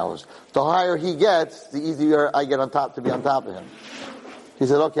 18 hours. The higher he gets, the easier I get to be on top of him. He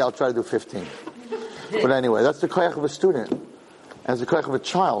said, okay, I'll try to do 15. But anyway, that's the koyach of a student. As the koyach of a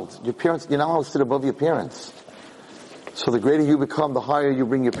child. Your parents, you're not allowed to sit above your parents. So the greater you become, the higher you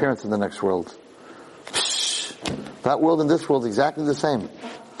bring your parents in the next world. That world and this world is exactly the same.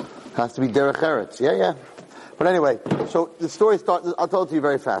 Has to be derech eretz. Yeah. But anyway, so the story starts, I'll tell it to you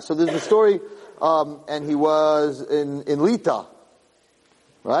very fast. So there's the story, and he was in Lita.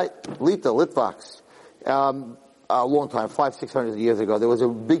 Right? Lita, Litvaks. A long time, 500-600 years ago, there was a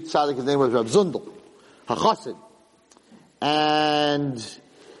big tzaddik, his name was Rab Zundel, HaChassid. And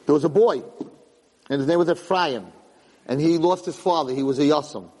there was a boy, and his name was Ephraim. And he lost his father, he was a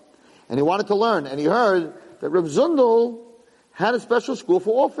Yassam. And he wanted to learn, and he heard that Rab Zundel had a special school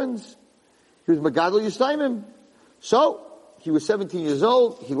for orphans. He was Megadol Yisraimim. So, he was 17 years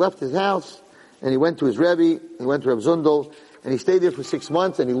old, he left his house, and he went to his Rebbe, he went to Rab Zundel, and he stayed there for 6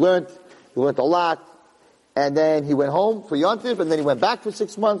 months, and he learned a lot. And then he went home for Yontif, and then he went back for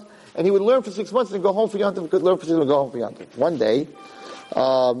 6 months, and he would learn for 6 months and go home for Yontif, could learn for 6 months and go home for Yontif. One day,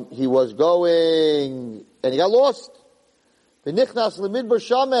 he was going, and he got lost. He got lost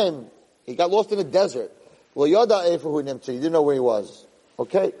in the desert. He didn't know where he was.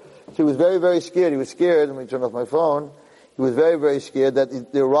 Okay? So he was very, very scared. He was scared, let me turn off my phone. He was very, very scared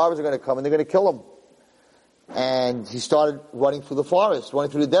that the robbers are going to come and they're going to kill him. And he started running through the forest, running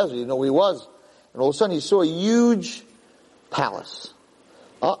through the desert. He didn't know where he was. And all of a sudden he saw a huge palace.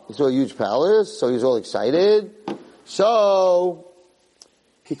 He saw a huge palace, so he's all excited. So,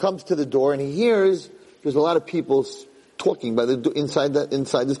 he comes to the door and he hears there's a lot of people talking by the inside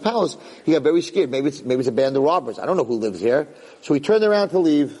this palace. He got very scared. Maybe it's a band of robbers. I don't know who lives here. So he turned around to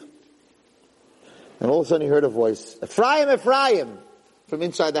leave. And all of a sudden he heard a voice, Ephraim, Ephraim, from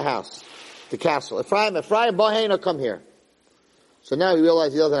inside the house, the castle. Ephraim, Ephraim, Bahena, come here. So now he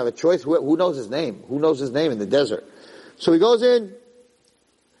realized he doesn't have a choice. Who knows his name? Who knows his name in the desert? So he goes in, and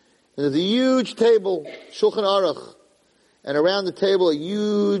there's a huge table, Shulchan Aruch, and around the table a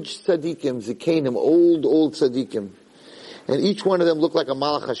huge tzaddikim, zikanim, old tzaddikim. And each one of them looked like a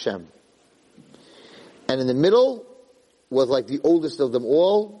Malach Hashem. And in the middle was like the oldest of them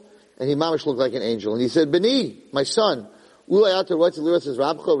all, and he mamish looked like an angel. And he said, Beni, my son, Ulay Atar Roitz Liras says,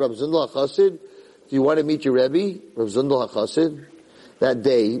 Rabcha, Rab Zundel HaChassid, do you want to meet your Rebbe, Rab Zundel HaChassid? That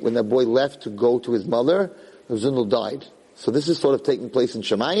day, when that boy left to go to his mother, Rab Zundel died. So this is sort of taking place in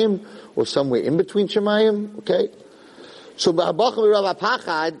Shemayim, or somewhere in between Shemayim, okay? So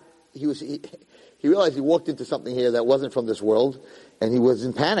he realized he walked into something here that wasn't from this world, and he was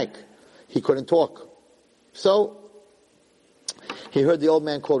in panic. He couldn't talk. So, he heard the old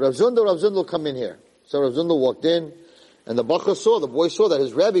man call, Rav Zundel, come in here. So Rav Zundel walked in, and the boy saw that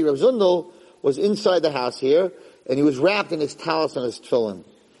his Rebbe, Rav Zundel, was inside the house here, and he was wrapped in his talis and his tefillin.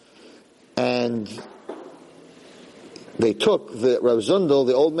 And they took the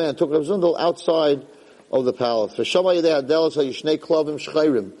old man took Rav Zundel outside of the palace.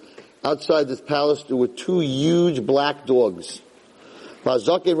 Outside this palace there were two huge black dogs. And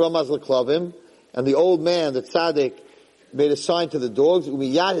the old man, the tzaddik, made a sign to the dogs.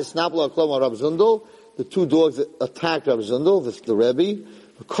 The two dogs attacked Rav Zundel, the Rebbe,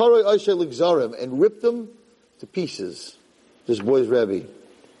 and ripped them to pieces. This boy's Rebbe.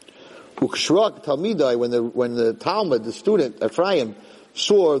 Ukshrak Talmidai, when the Talmud, the student, Ephraim,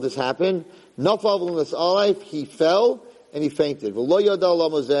 saw this happen, he fell and he fainted.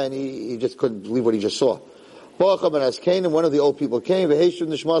 And he just couldn't believe what he just saw. And one of the old people came,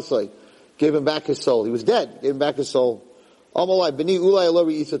 gave him back his soul. He was dead, gave him back his soul. Maybe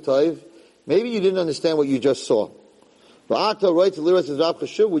you didn't understand what you just saw.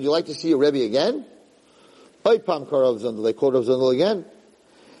 Would you like to see a Rebbe again? They called Rav Zundel again.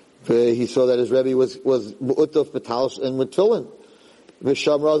 He saw that his Rebbe was mu'utaf b'talos and with tefillin.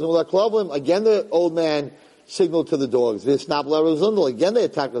 Again the old man signaled to the dogs. Again they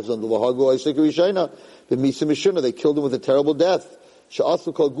attacked Rav Zundel. They killed him with a terrible death.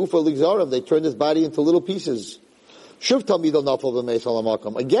 They turned his body into little pieces.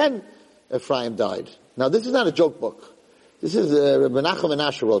 Again, Ephraim died. Now this is not a joke book. This is Rabbi Nachum and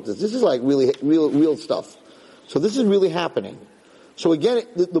Asher wrote this. This is like really real stuff. So this is really happening. So again,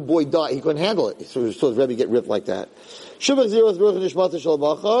 the boy died. He couldn't handle it. So his Rebbe get ripped like that. So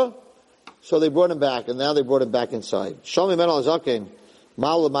they brought him back, and now they brought him back inside.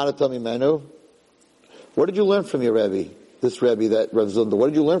 What did you learn from your Rebbe? This Rebbe, that Rav Zundel. What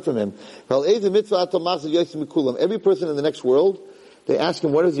did you learn from him? Every person in the next world, they ask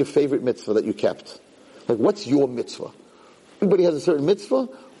him, what is your favorite mitzvah that you kept? Like, what's your mitzvah? Everybody has a certain mitzvah.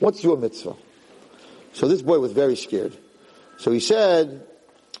 What's your mitzvah? So this boy was very scared. So he said,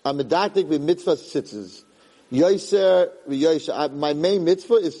 I'm medactic with mitzvah tzitzis. My main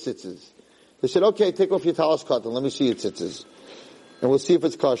mitzvah is tzitzis. They said, okay, take off your talis cotton. Let me see your tzitzis. And we'll see if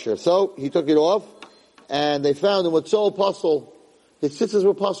it's kosher. So he took it off, and they found him with so apostle. His tzitzis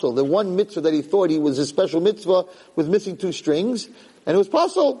were apostle. The one mitzvah that he thought he was a special mitzvah was missing 2 strings, and it was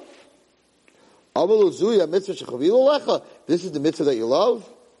apostle. This is the mitzvah that you love.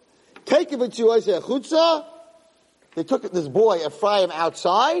 Take it with you, I say, chutza. They took this boy, Ephraim,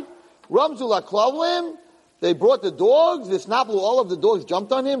 outside. Ramzula klavlim. They brought the dogs. All of the dogs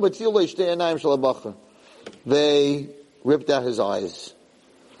jumped on him, but they ripped out his eyes.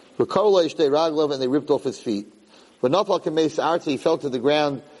 And they ripped off his feet. But he fell to the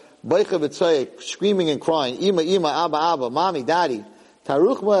ground, screaming and crying, Ima, Abba, Mommy, Daddy,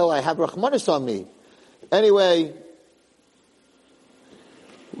 Taruch I have Rachmanis on me. Anyway,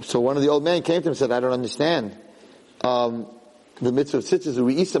 so one of the old men came to him and said, I don't understand. The mitzvah of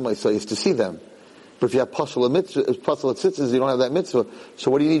tzitzis is to see them. But if you have pasul of tzitzis, you don't have that mitzvah. So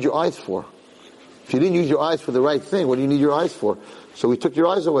what do you need your eyes for? If you didn't use your eyes for the right thing, what do you need your eyes for? So we took your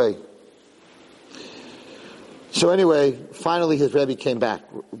eyes away. So anyway, finally his Rebbe came back.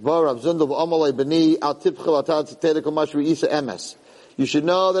 You should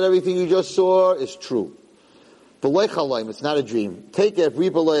know that everything you just saw is true. It's not a dream. Take it,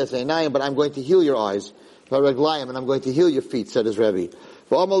 but I'm going to heal your eyes. And I'm going to heal your feet, said his Rebbe.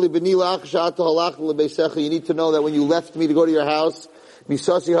 You need to know that when you left me to go to your house,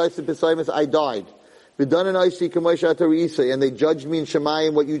 I died. And they judged me in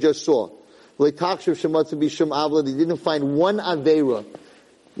Shemayim what you just saw. They didn't find one Aveira.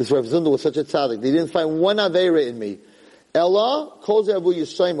 This Rav Zundel was such a tzaddik. They didn't find one Aveira in me. Ella,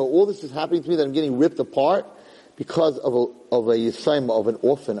 all this is happening to me that I'm getting ripped apart because of a Yisayma, of an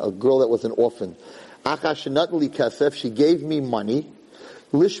orphan, a girl that was an orphan. She gave me money,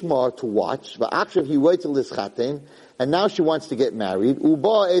 lishmar, to watch, and now she wants to get married.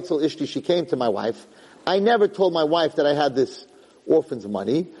 She came to my wife. I never told my wife that I had this orphan's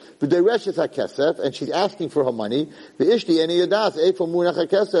money. And she's asking for her money. My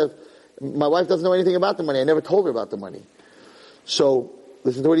wife doesn't know anything about the money. I never told her about the money. So,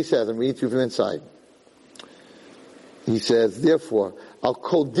 listen to what he says. I'm reading to you from inside. He says, therefore, Al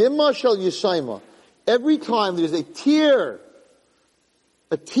kol dimma shel yishayma. Every time there's a tear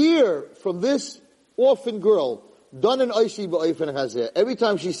from this orphan girl, done an oishi ba'ofen hazeh. Every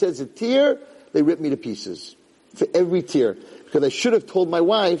time she says a tear, they rip me to pieces. For every tear. Because I should have told my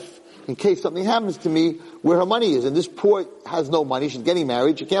wife, in case something happens to me, where her money is. And this poor has no money. She's getting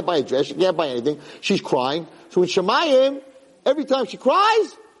married. She can't buy a dress. She can't buy anything. She's crying. So in Shemayim, every time she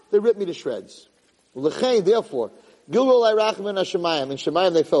cries, they rip me to shreds. Therefore, Gilgal Irachim and Shemayim. In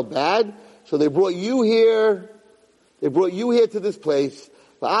Shemayim they felt bad. So they brought you here. They brought you here to this place.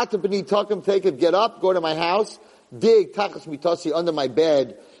 Take it, get up, go to my house, dig tachas mitasi under my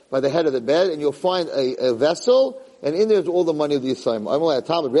bed, by the head of the bed, and you'll find a vessel, and in there's all the money of the assignment. I'm like,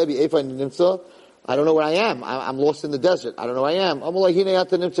 Talmud, Rebbe, I don't know where I am. I'm lost in the desert. I don't know where I am. I'm like,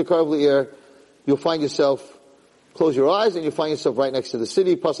 you'll find yourself, close your eyes, and you'll find yourself right next to the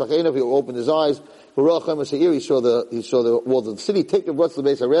city. Pasach Einav, he'll open his eyes. He saw the walls of the city. Take the bus to the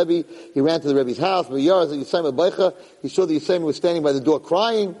base of Rebbe. He ran to the Rebbe's house. He saw the Yisayim was standing by the door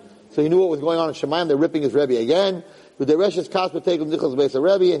crying. So he knew what was going on in Shemayim. They're ripping his Rebbe again. And he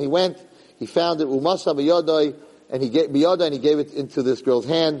went, he found it, and he gave it into this girl's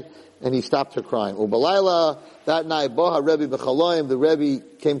hand, and he stopped her crying. Ubalayla, that night, Boha Rebbe b'chaloim, the Rebbe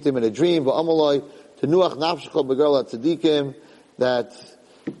came to him in a dream, v'amaloi, tenuach nafshecho b'gerla tzadikim, that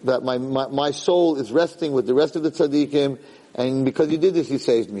my soul is resting with the rest of the tzaddikim, and because he did this, he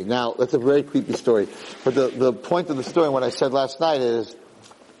saved me. Now, that's a very creepy story. But the point of the story, what I said last night is,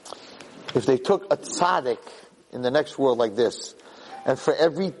 if they took a tzaddik in the next world like this, and for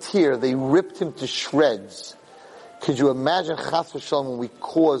every tear they ripped him to shreds, could you imagine chas v'shalom when we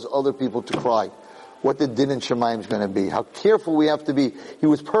cause other people to cry? What the din in Shemayim is going to be? How careful we have to be. He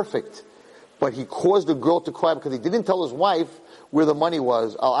was perfect, but he caused a girl to cry because he didn't tell his wife where the money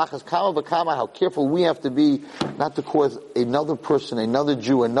was. Al achas kama v'kama, how careful we have to be not to cause another person, another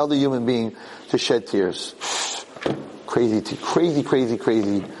Jew, another human being to shed tears. Crazy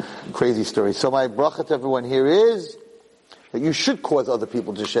story. So my bracha to everyone here is that you should cause other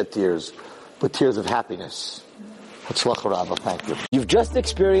people to shed tears, but tears of happiness. Thank you. You've just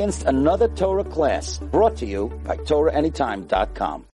experienced another Torah class brought to you by TorahAnytime.com.